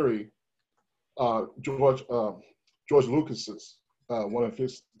documentary, George Lucas's, one of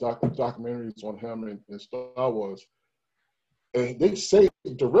his documentaries on him and Star Wars, and they say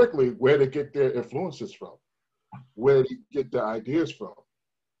directly where they get their influences from, where they get their ideas from.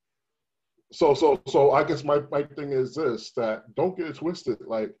 So I guess my thing is this, that don't get it twisted.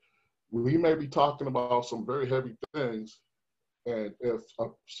 Like, we may be talking about some very heavy things, and if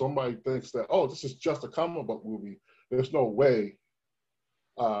somebody thinks that, oh, this is just a comic book movie, there's no way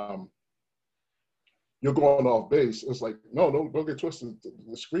you're going off base. It's like, no, don't get twisted.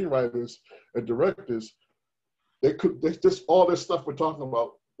 The screenwriters and directors, they just, all this stuff we're talking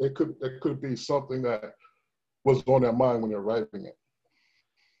about, it could be something that was on their mind when they're writing it.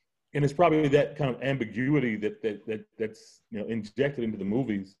 And it's probably that kind of ambiguity that's injected into the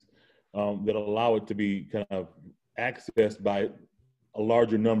movies that allow it to be kind of accessed by a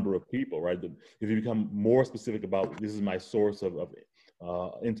larger number of people, right? If you become more specific about, this is my source of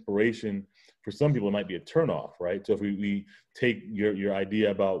inspiration, for some people it might be a turnoff, right? So if we take your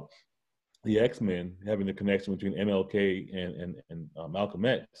idea about the X-Men having the connection between MLK and Malcolm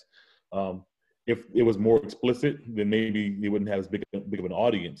X, if it was more explicit, then maybe they wouldn't have as big of an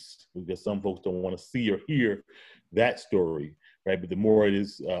audience, because some folks don't want to see or hear that story, right? But the more it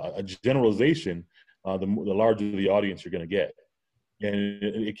is a generalization, the larger the audience you're going to get. And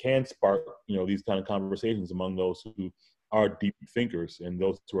it can spark, these kind of conversations among those who are deep thinkers, and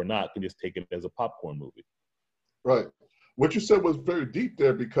those who are not can just take it as a popcorn movie. Right. What you said was very deep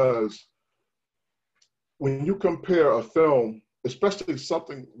there, because when you compare a film, especially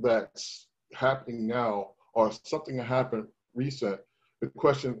something that's happening now or something that happened recent, the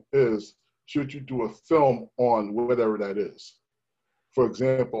question is, should you do a film on whatever that is? For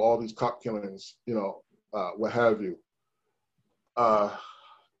example, all these cop killings, what have you.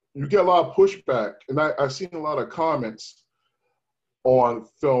 You get a lot of pushback, and I've seen a lot of comments on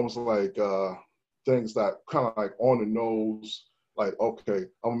films like things that kind of like on the nose, like, okay,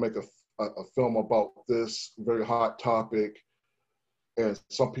 I'm gonna make a film about this very hot topic, and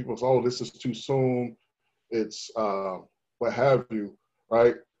some people say, oh, this is too soon, it's what have you,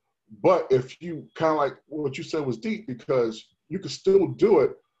 right? But if you kind of like what you said was deep, because you could still do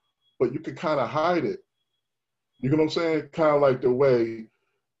it, but you could kind of hide it. You know what I'm saying? Kind of like the way,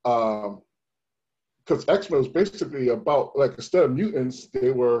 because X-Men was basically about, like, instead of mutants,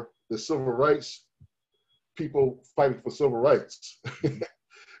 they were the civil rights people fighting for civil rights. You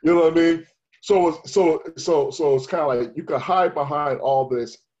know what I mean? So it's kind of like you can hide behind all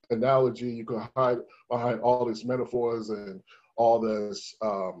this analogy, you can hide behind all these metaphors and all this.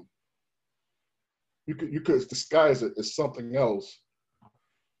 You could disguise it as something else,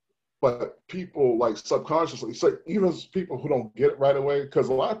 but people, like, subconsciously, so even people who don't get it right away, because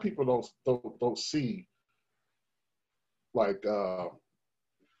a lot of people don't see, like, like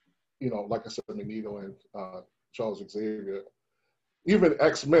I said, Magneto and Charles Xavier. Even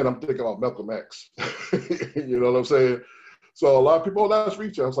X-Men, I'm thinking about Malcolm X. You know what I'm saying? So a lot of people, that's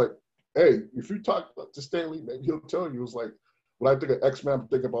reaching. I was like, hey, if you talk to Stanley, maybe he'll tell you. It's like, when I think of X-Men, I'm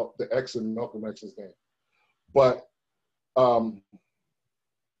thinking about the X in Malcolm X's name. But what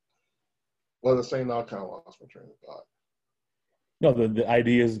I was saying, now I kind of lost my train of thought. No, the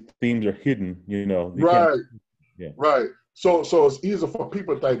ideas, themes are hidden, Right. Yeah. Right. So it's easier for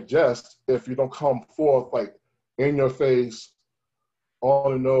people to digest if you don't come forth, like, in your face,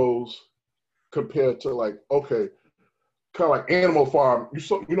 on the nose, compared to like, okay, kind of like Animal Farm.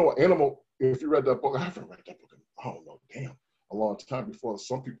 You know, Animal. If you read that book, I haven't read that book in, I don't know, damn, a long time before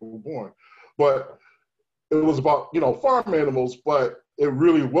some people were born. But it was about, you know, farm animals, but it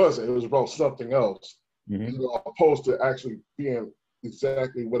really wasn't. It was about something else, you know, opposed to actually being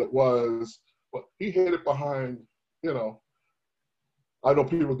exactly what it was. But he hid it behind, you know, I know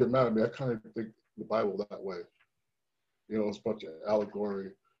people get mad at me. I kind of think the Bible that way. You know, it's a bunch of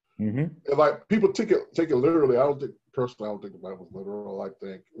allegory. And like people take it literally. I don't think the Bible's literal. I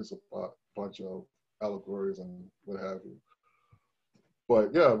think it's a bunch of allegories and what have you.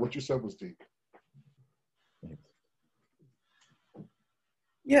 But yeah, what you said was deep.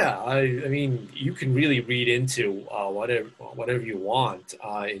 Yeah, I mean, you can really read into whatever you want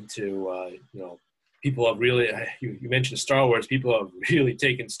into you know, people have really you mentioned Star Wars. People have really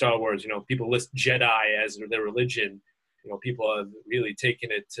taken Star Wars. You know, people list Jedi as their religion. You know, people have really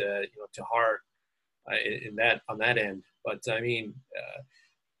taken it you know, to heart in that on that end. But I mean,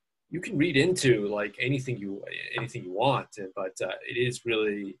 you can read into like anything you want. But it is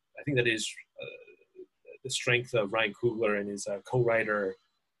really, I think that is the strength of Ryan Coogler and his co-writer,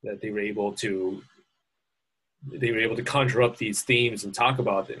 that they were able to conjure up these themes and talk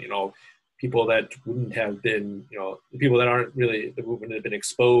about them. You know, people that wouldn't have been, you know, people that wouldn't have been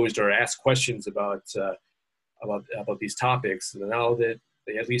exposed or asked questions about these topics. And now that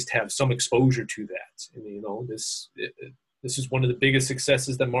they at least have some exposure to that, and you know, this is one of the biggest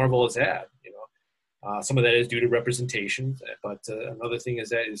successes that Marvel has had. You know, some of that is due to representation, but another thing is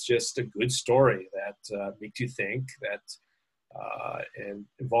that it's just a good story that makes you think, that and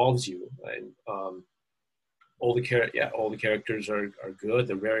involves you. And all the characters are good.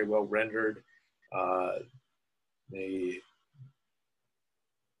 They're very well rendered.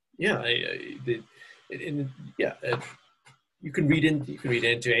 You can read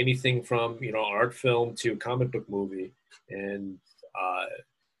into anything from, you know, art film to comic book movie, and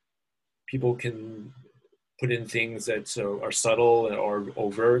people can put in things that are subtle or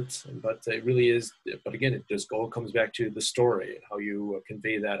overt, but it really is. But again, it just all comes back to the story and how you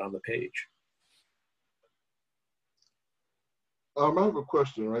convey that on the page. I have a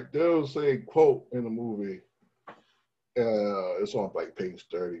question, right? There was a quote in the movie. It's on like page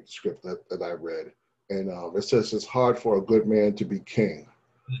 30, the script that I read. And it says, it's hard for a good man to be king.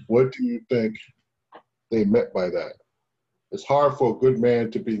 What do you think they meant by that? It's hard for a good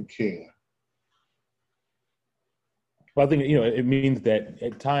man to be king. Well, I think, you know, it means that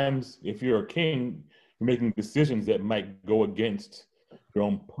at times, if you're a king, you're making decisions that might go against your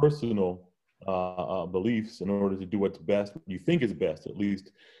own personal beliefs in order to do what's best, what you think is best, at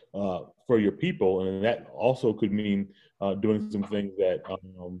least for your people. And that also could mean doing some things that,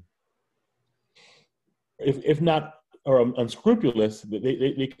 if not or unscrupulous,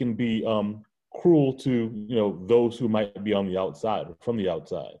 they can be cruel to, you know, those who might be on the outside or from the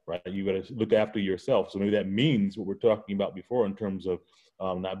outside, right? You got to look after yourself. So maybe that means what we're talking about before in terms of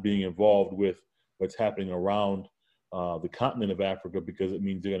not being involved with what's happening around the continent of Africa, because it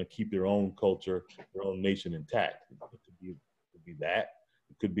means they're going to keep their own culture, their own nation intact. It could be that.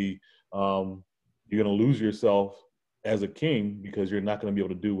 It could be you're going to lose yourself as a king because you're not going to be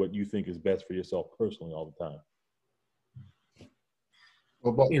able to do what you think is best for yourself personally all the time.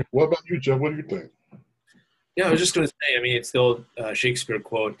 What about you, Jeff? What do you think? Yeah, I was just going to say, I mean, it's still a Shakespeare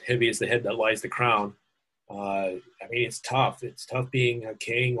quote, heavy is the head that lies the crown. I mean, it's tough. It's tough being a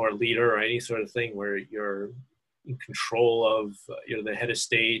king or a leader or any sort of thing where you're in control of, you're the head of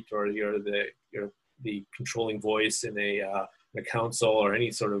state, or you're the controlling voice in a council or any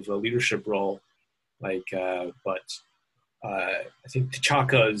sort of a leadership role. Like, but I think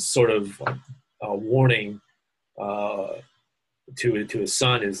T'Chaka's sort of warning to his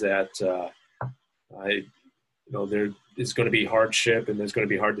son is that there is going to be hardship and there's going to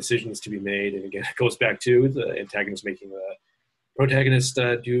be hard decisions to be made. And again, it goes back to the antagonist making the protagonist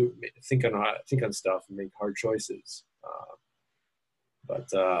do think on stuff and make hard choices.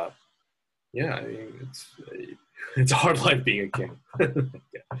 Yeah, I mean, it's a hard life being a king.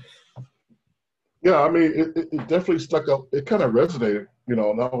 Yeah, I mean, it definitely stuck up. It kind of resonated, you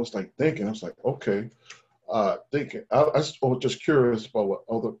know, and I was like thinking, I was like, okay, I was just curious about what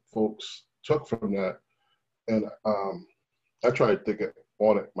other folks took from that. And I tried to think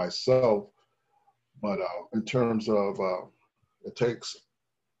on it myself, but in terms of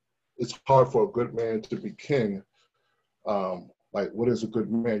it's hard for a good man to be king. Like, what is a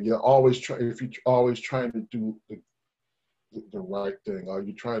good man? If you're always trying to do the right thing, or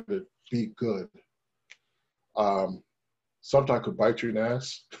you're trying to be good, sometimes could bite you in the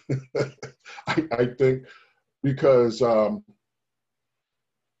ass. I think, because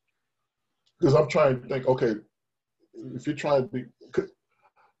because I'm trying to think. Okay, if you're trying to be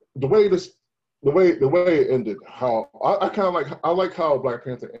the way this, the way it ended, how I kind of like how Black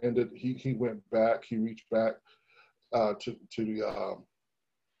Panther ended. He went back. He reached back to the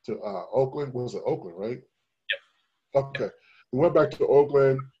to Oakland. Was it Oakland, right? Okay. He went back to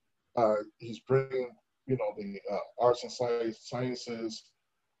Oakland. He's bringing, the arts and sciences.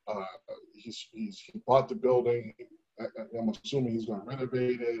 Uh, he bought the building. I'm assuming he's going to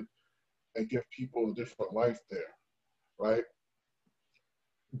renovate it and give people a different life there, right?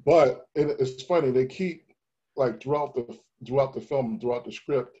 But it's funny. They keep like throughout the film, throughout the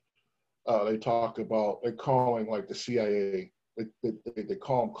script, they talk about they're calling like the CIA. They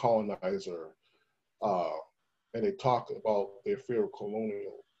call them colonizer. And they talk about their fear of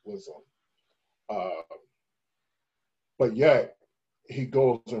colonialism. But yet, he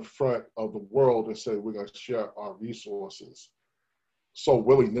goes in front of the world and says, we're going to share our resources so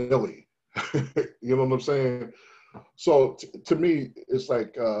willy-nilly. You know what I'm saying? So to me, it's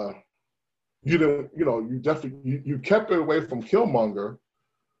like, you didn't, you definitely, you kept it away from Killmonger,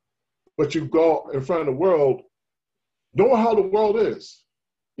 but you go in front of the world, knowing how the world is,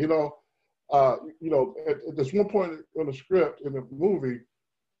 at this one point in the script, in the movie,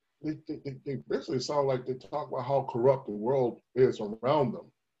 they basically sound like they talk about how corrupt the world is around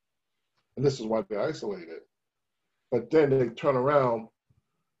them. And this is why they're isolated. But then they turn around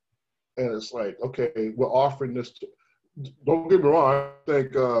and it's like, okay, we're offering this. Don't get me wrong, I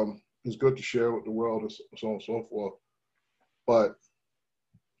think it's good to share with the world and so on and so forth. But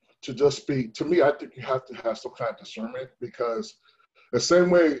to just be, to me, I think you have to have some kind of discernment, because the same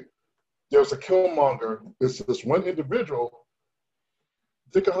way there's a Killmonger, it's this one individual.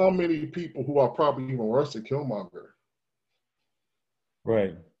 Think of how many people who are probably even worse than Killmonger.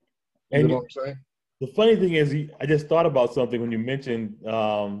 Right. And you know what I'm saying? The funny thing is, I just thought about something when you mentioned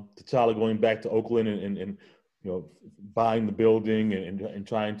T'Challa going back to Oakland and buying the building and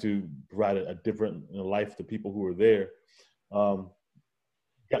trying to provide a different life to people who were there.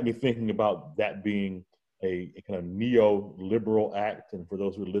 Got me thinking about that being a kind of neoliberal act. And for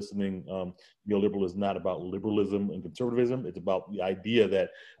those who are listening, neoliberal is not about liberalism and conservatism. It's about the idea that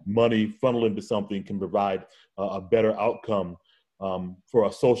money funneled into something can provide a better outcome for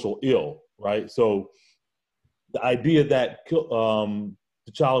a social ill, right? So the idea that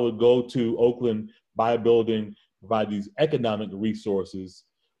T'Challa would go to Oakland, buy a building, provide these economic resources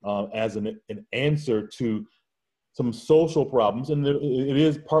as an answer to some social problems, and it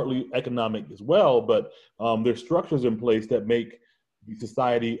is partly economic as well, but there's structures in place that make the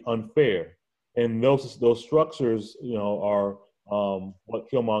society unfair. And those structures, are what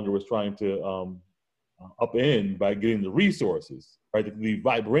Killmonger was trying to upend by getting the resources, right? The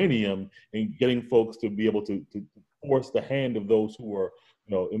vibranium, and getting folks to be able to force the hand of those who are,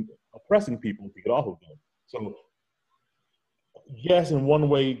 oppressing people to get off of them. So yes, in one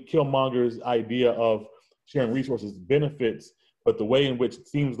way, Killmonger's idea of sharing resources benefits, but the way in which it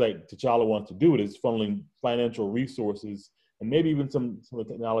seems like T'Challa wants to do it is funneling financial resources and maybe even some of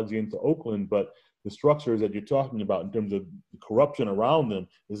the technology into Oakland, but the structures that you're talking about in terms of the corruption around them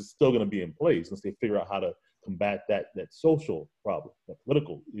is still going to be in place unless they figure out how to combat that social problem, that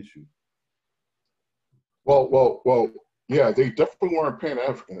political issue. Well, yeah, they definitely weren't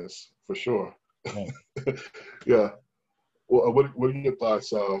Pan-Africanists, for sure. Right. Yeah. Well, what are your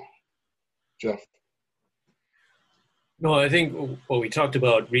thoughts, Jeff? No, I think we talked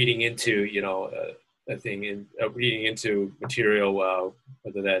about reading into, reading into material,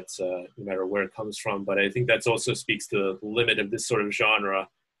 whether that's no matter where it comes from, but I think that also speaks to the limit of this sort of genre.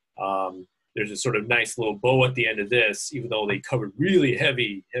 There's a sort of nice little bow at the end of this, even though they covered really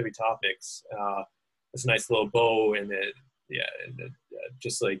heavy topics. It's a nice little bow, and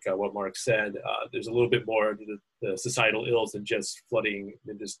just like what Mark said, there's a little bit more of the societal ills than just flooding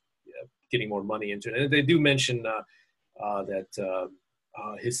and just getting more money into it. And they do mention that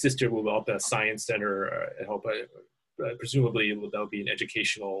his sister will help at a science center, help presumably that would be an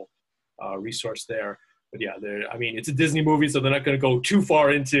educational resource there. But yeah, it's a Disney movie, so they're not going to go too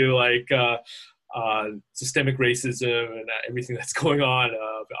far into like systemic racism and everything that's going on.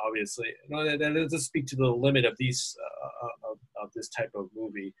 Obviously, that does speak to the limit of these of this type of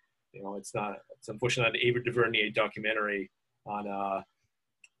movie. It's unfortunately not an Ava DuVernay documentary on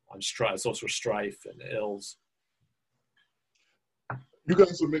social strife and ills. You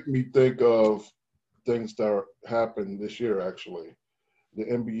guys are making me think of things that happened this year, actually. The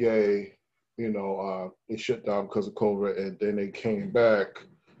NBA, they shut down because of COVID, and then they came back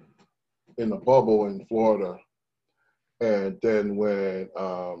in the bubble in Florida. And then when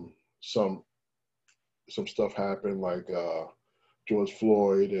some stuff happened, like George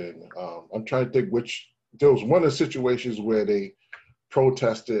Floyd, and I'm trying to think which. There was one of the situations where they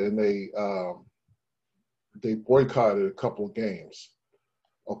protested and they boycotted a couple of games.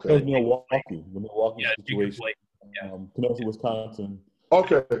 Okay. That was Milwaukee, the Milwaukee Yeah, situation. Kenosha, Wisconsin.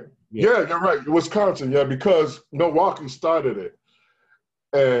 Okay. Yeah, you're right. Wisconsin, yeah, because Milwaukee started it.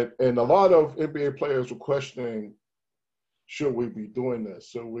 And a lot of NBA players were questioning, should we be doing this?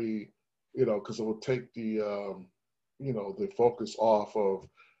 Should we, because it will take the, the focus off of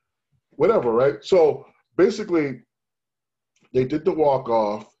whatever, right? So basically, they did the walk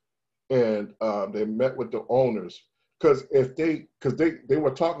off, and they met with the owners because they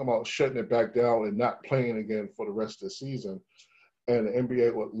were talking about shutting it back down and not playing again for the rest of the season, and the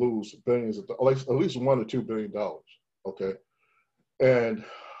NBA would lose billions, at least $1 to $2 billion. Okay, and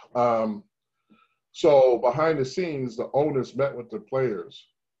so behind the scenes, the owners met with the players,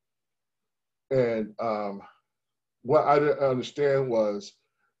 and what I didn't understand was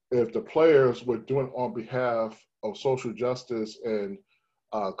if the players were doing on behalf of social justice and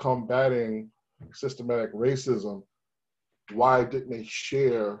combating systematic racism, why didn't they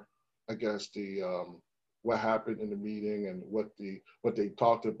share, I guess, the what happened in the meeting and what they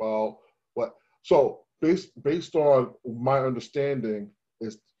talked about? So based on my understanding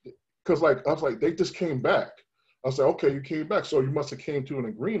is because I was like, they just came back. I was like, okay, you came back, so you must have came to an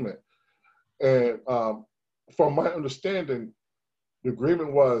agreement. And from my understanding, the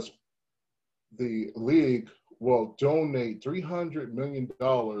agreement was the league will donate $300 million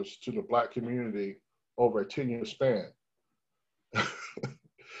to the Black community over a 10-year span.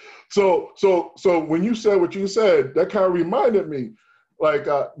 So when you said what you said, that kind of reminded me, like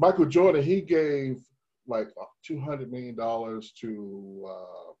Michael Jordan, he gave like $200 million to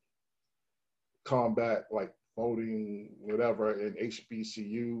combat like voting, whatever, in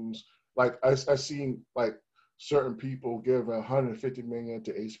HBCUs. Like I seen like certain people giving $150 million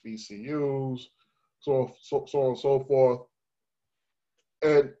to HBCUs, so on and so forth.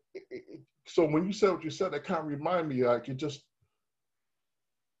 And so when you said what you said, that kind of remind me, like you just,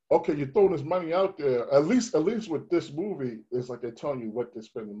 okay, you're throwing this money out there. At least with this movie, it's like they're telling you what they're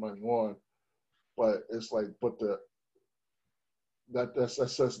spending money on, but it's like, but that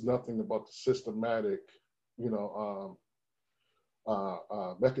says nothing about the systematic,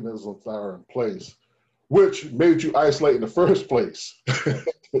 mechanisms that are in place, which made you isolate in the first place.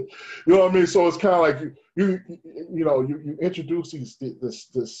 You know what I mean? So it's kind of like you introduce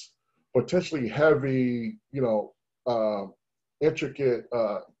this potentially heavy, intricate,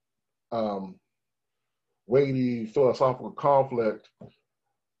 weighty philosophical conflict,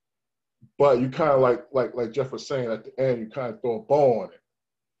 but you kind of like Jeff was saying at the end, you kind of throw a bow on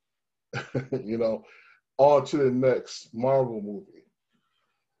it, on to the next Marvel movie.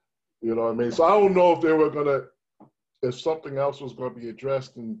 You know what I mean? So I don't know if they were gonna, if something else was gonna be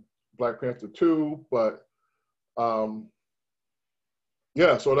addressed in Black Panther 2, but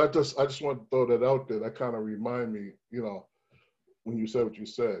yeah. So I just want to throw that out there. That kind of remind me, when you said what you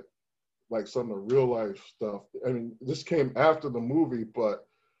said, like some of the real life stuff. I mean, this came after the movie, but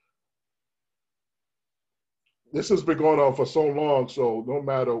this has been going on for so long. So no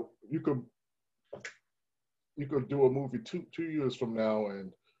matter, you could do a movie two years from now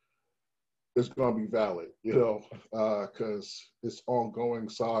and it's gonna be valid, because it's ongoing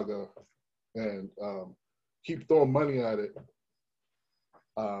saga, and keep throwing money at it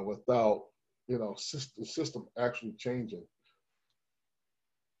without, the system actually changing.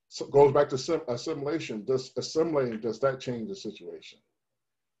 So it goes back to assimilation. Does that change the situation?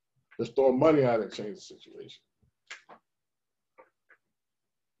 Does throwing money at it change the situation?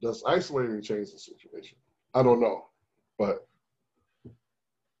 Does isolating change the situation? I don't know, but.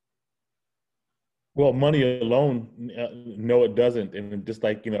 Well, money alone, no, it doesn't. And just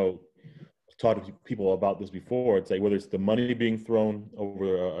like, talked to people about this before, it's like whether it's the money being thrown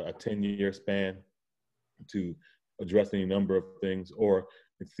over a 10-year span to address any number of things, or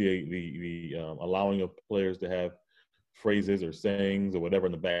it's the allowing of players to have phrases or sayings or whatever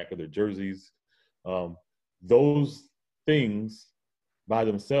in the back of their jerseys. Those things by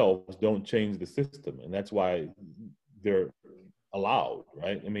themselves don't change the system, and that's why they're allowed,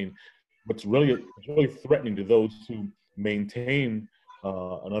 right? I mean, what's really threatening to those who maintain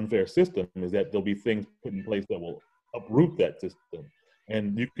an unfair system is that there'll be things put in place that will uproot that system.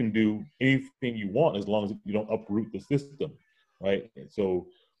 And you can do anything you want as long as you don't uproot the system, right? So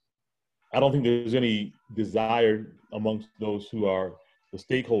I don't think there's any desire amongst those who are the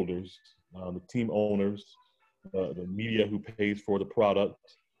stakeholders, the team owners, the media who pays for the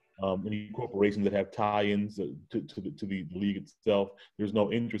product, any corporations that have tie-ins to the league itself. There's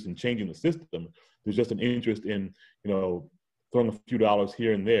no interest in changing the system. There's just an interest in, throwing a few dollars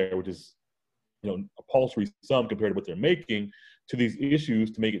here and there, which is, a paltry sum compared to what they're making, to these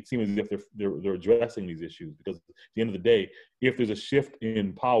issues to make it seem as if they're addressing these issues. Because at the end of the day, if there's a shift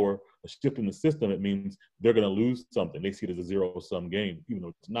in power, a shift in the system, it means they're going to lose something. They see it as a zero-sum game, even though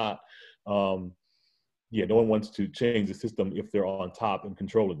it's not. No one wants to change the system if they're on top and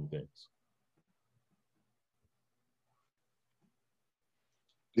controlling things.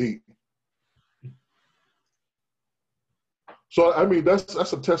 Deep. So I mean, that's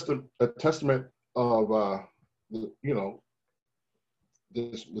a testament of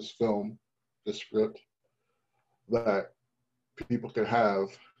this film, this script, that people can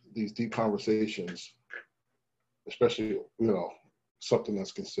have these deep conversations, especially something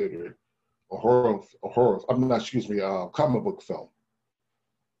that's considered a comic book film.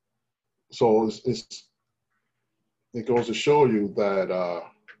 So it goes to show you that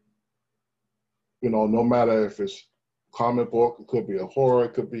no matter if it's comic book, it could be a horror,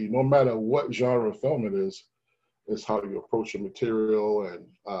 it could be, no matter what genre of film it is how you approach the material, and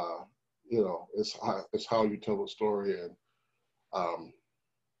it's how you tell the story. And I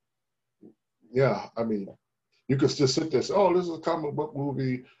mean, you could just sit there and say, oh, this is a comic book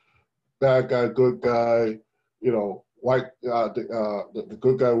movie, bad guy, good guy, white, the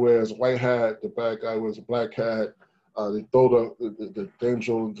good guy wears a white hat, the bad guy wears a black hat, they throw the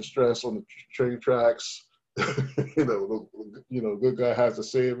damsel in distress on the train tracks. Good guy has to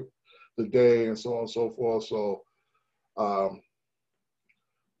save the day, and so on and so forth. So,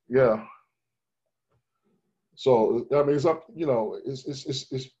 So I mean, it's up. It's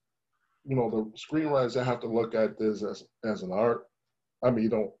the screenwriters that have to look at this as an art. I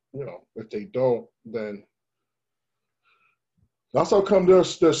mean, if they don't, then that's how come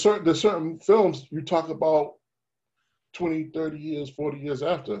there's certain films you talk about 20, 30 years, 40 years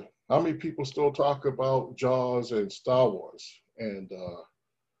after. How many people still talk about Jaws and Star Wars? And,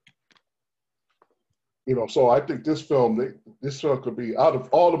 so I think this film could be, out of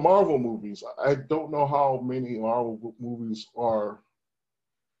all the Marvel movies, I don't know how many Marvel movies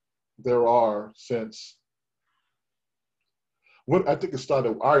there are since, I think it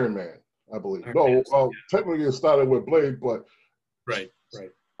started with Iron Man, I believe. Technically it started with Blade, but. Right.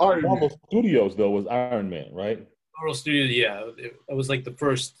 Marvel Studios, though, was Iron Man, right? Marvel Studios, yeah. It was like the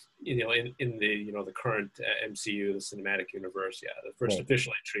first, in the, the current MCU, the cinematic universe, yeah. The first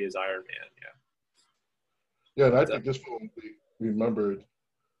official entry is Iron Man, yeah. Yeah, and I think this film will be remembered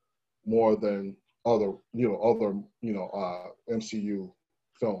more than other MCU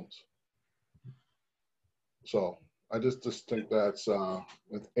films. So I just think that's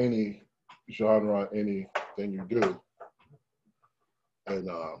with any genre, anything you do. And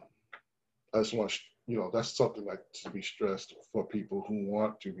I just want that's something to be stressed for people who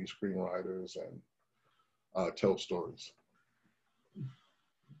want to be screenwriters and tell stories.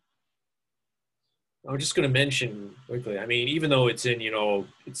 I'm just going to mention quickly. I mean, even though it's in,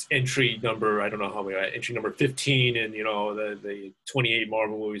 it's entry number, I don't know how many, entry number 15 in, the 28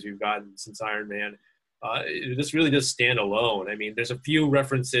 Marvel movies we've gotten since Iron Man, this really does stand alone. I mean, there's a few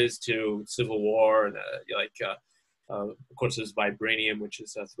references to Civil War, and of course, there's Vibranium, which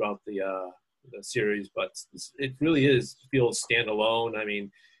is throughout the series, but it really feels standalone. I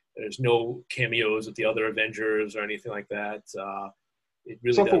mean, there's no cameos with the other Avengers or anything like that. It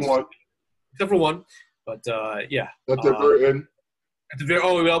really does. Except for one, but yeah. At the very end. At the very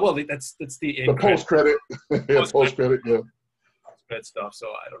that's the end. The post credit. Post credit. Yeah. Post credit stuff. So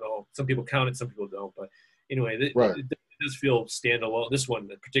I don't know. Some people count it, some people don't. But anyway, it does feel standalone. This one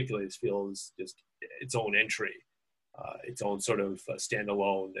particularly feels just its own entry, its own sort of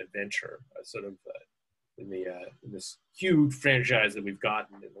standalone adventure, sort of in this huge franchise that we've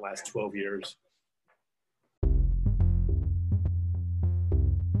gotten in the last 12 years.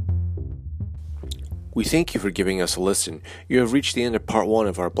 We thank you for giving us a listen. You have reached the end of part 1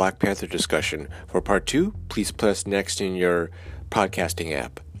 of our Black Panther discussion. For part 2, please press next in your podcasting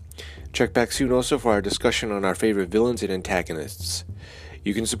app. Check back soon also for our discussion on our favorite villains and antagonists.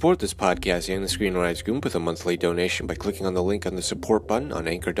 You can support this podcast and the Screenwriters Group with a monthly donation by clicking on the link on the support button on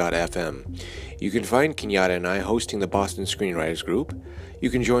anchor.fm. You can find Kenyatta and I hosting the Boston Screenwriters Group. You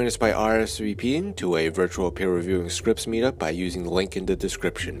can join us by RSVPing to a virtual peer-reviewing scripts meetup by using the link in the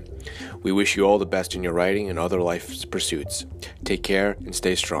description. We wish you all the best in your writing and other life's pursuits. Take care and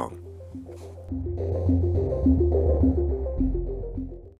stay strong.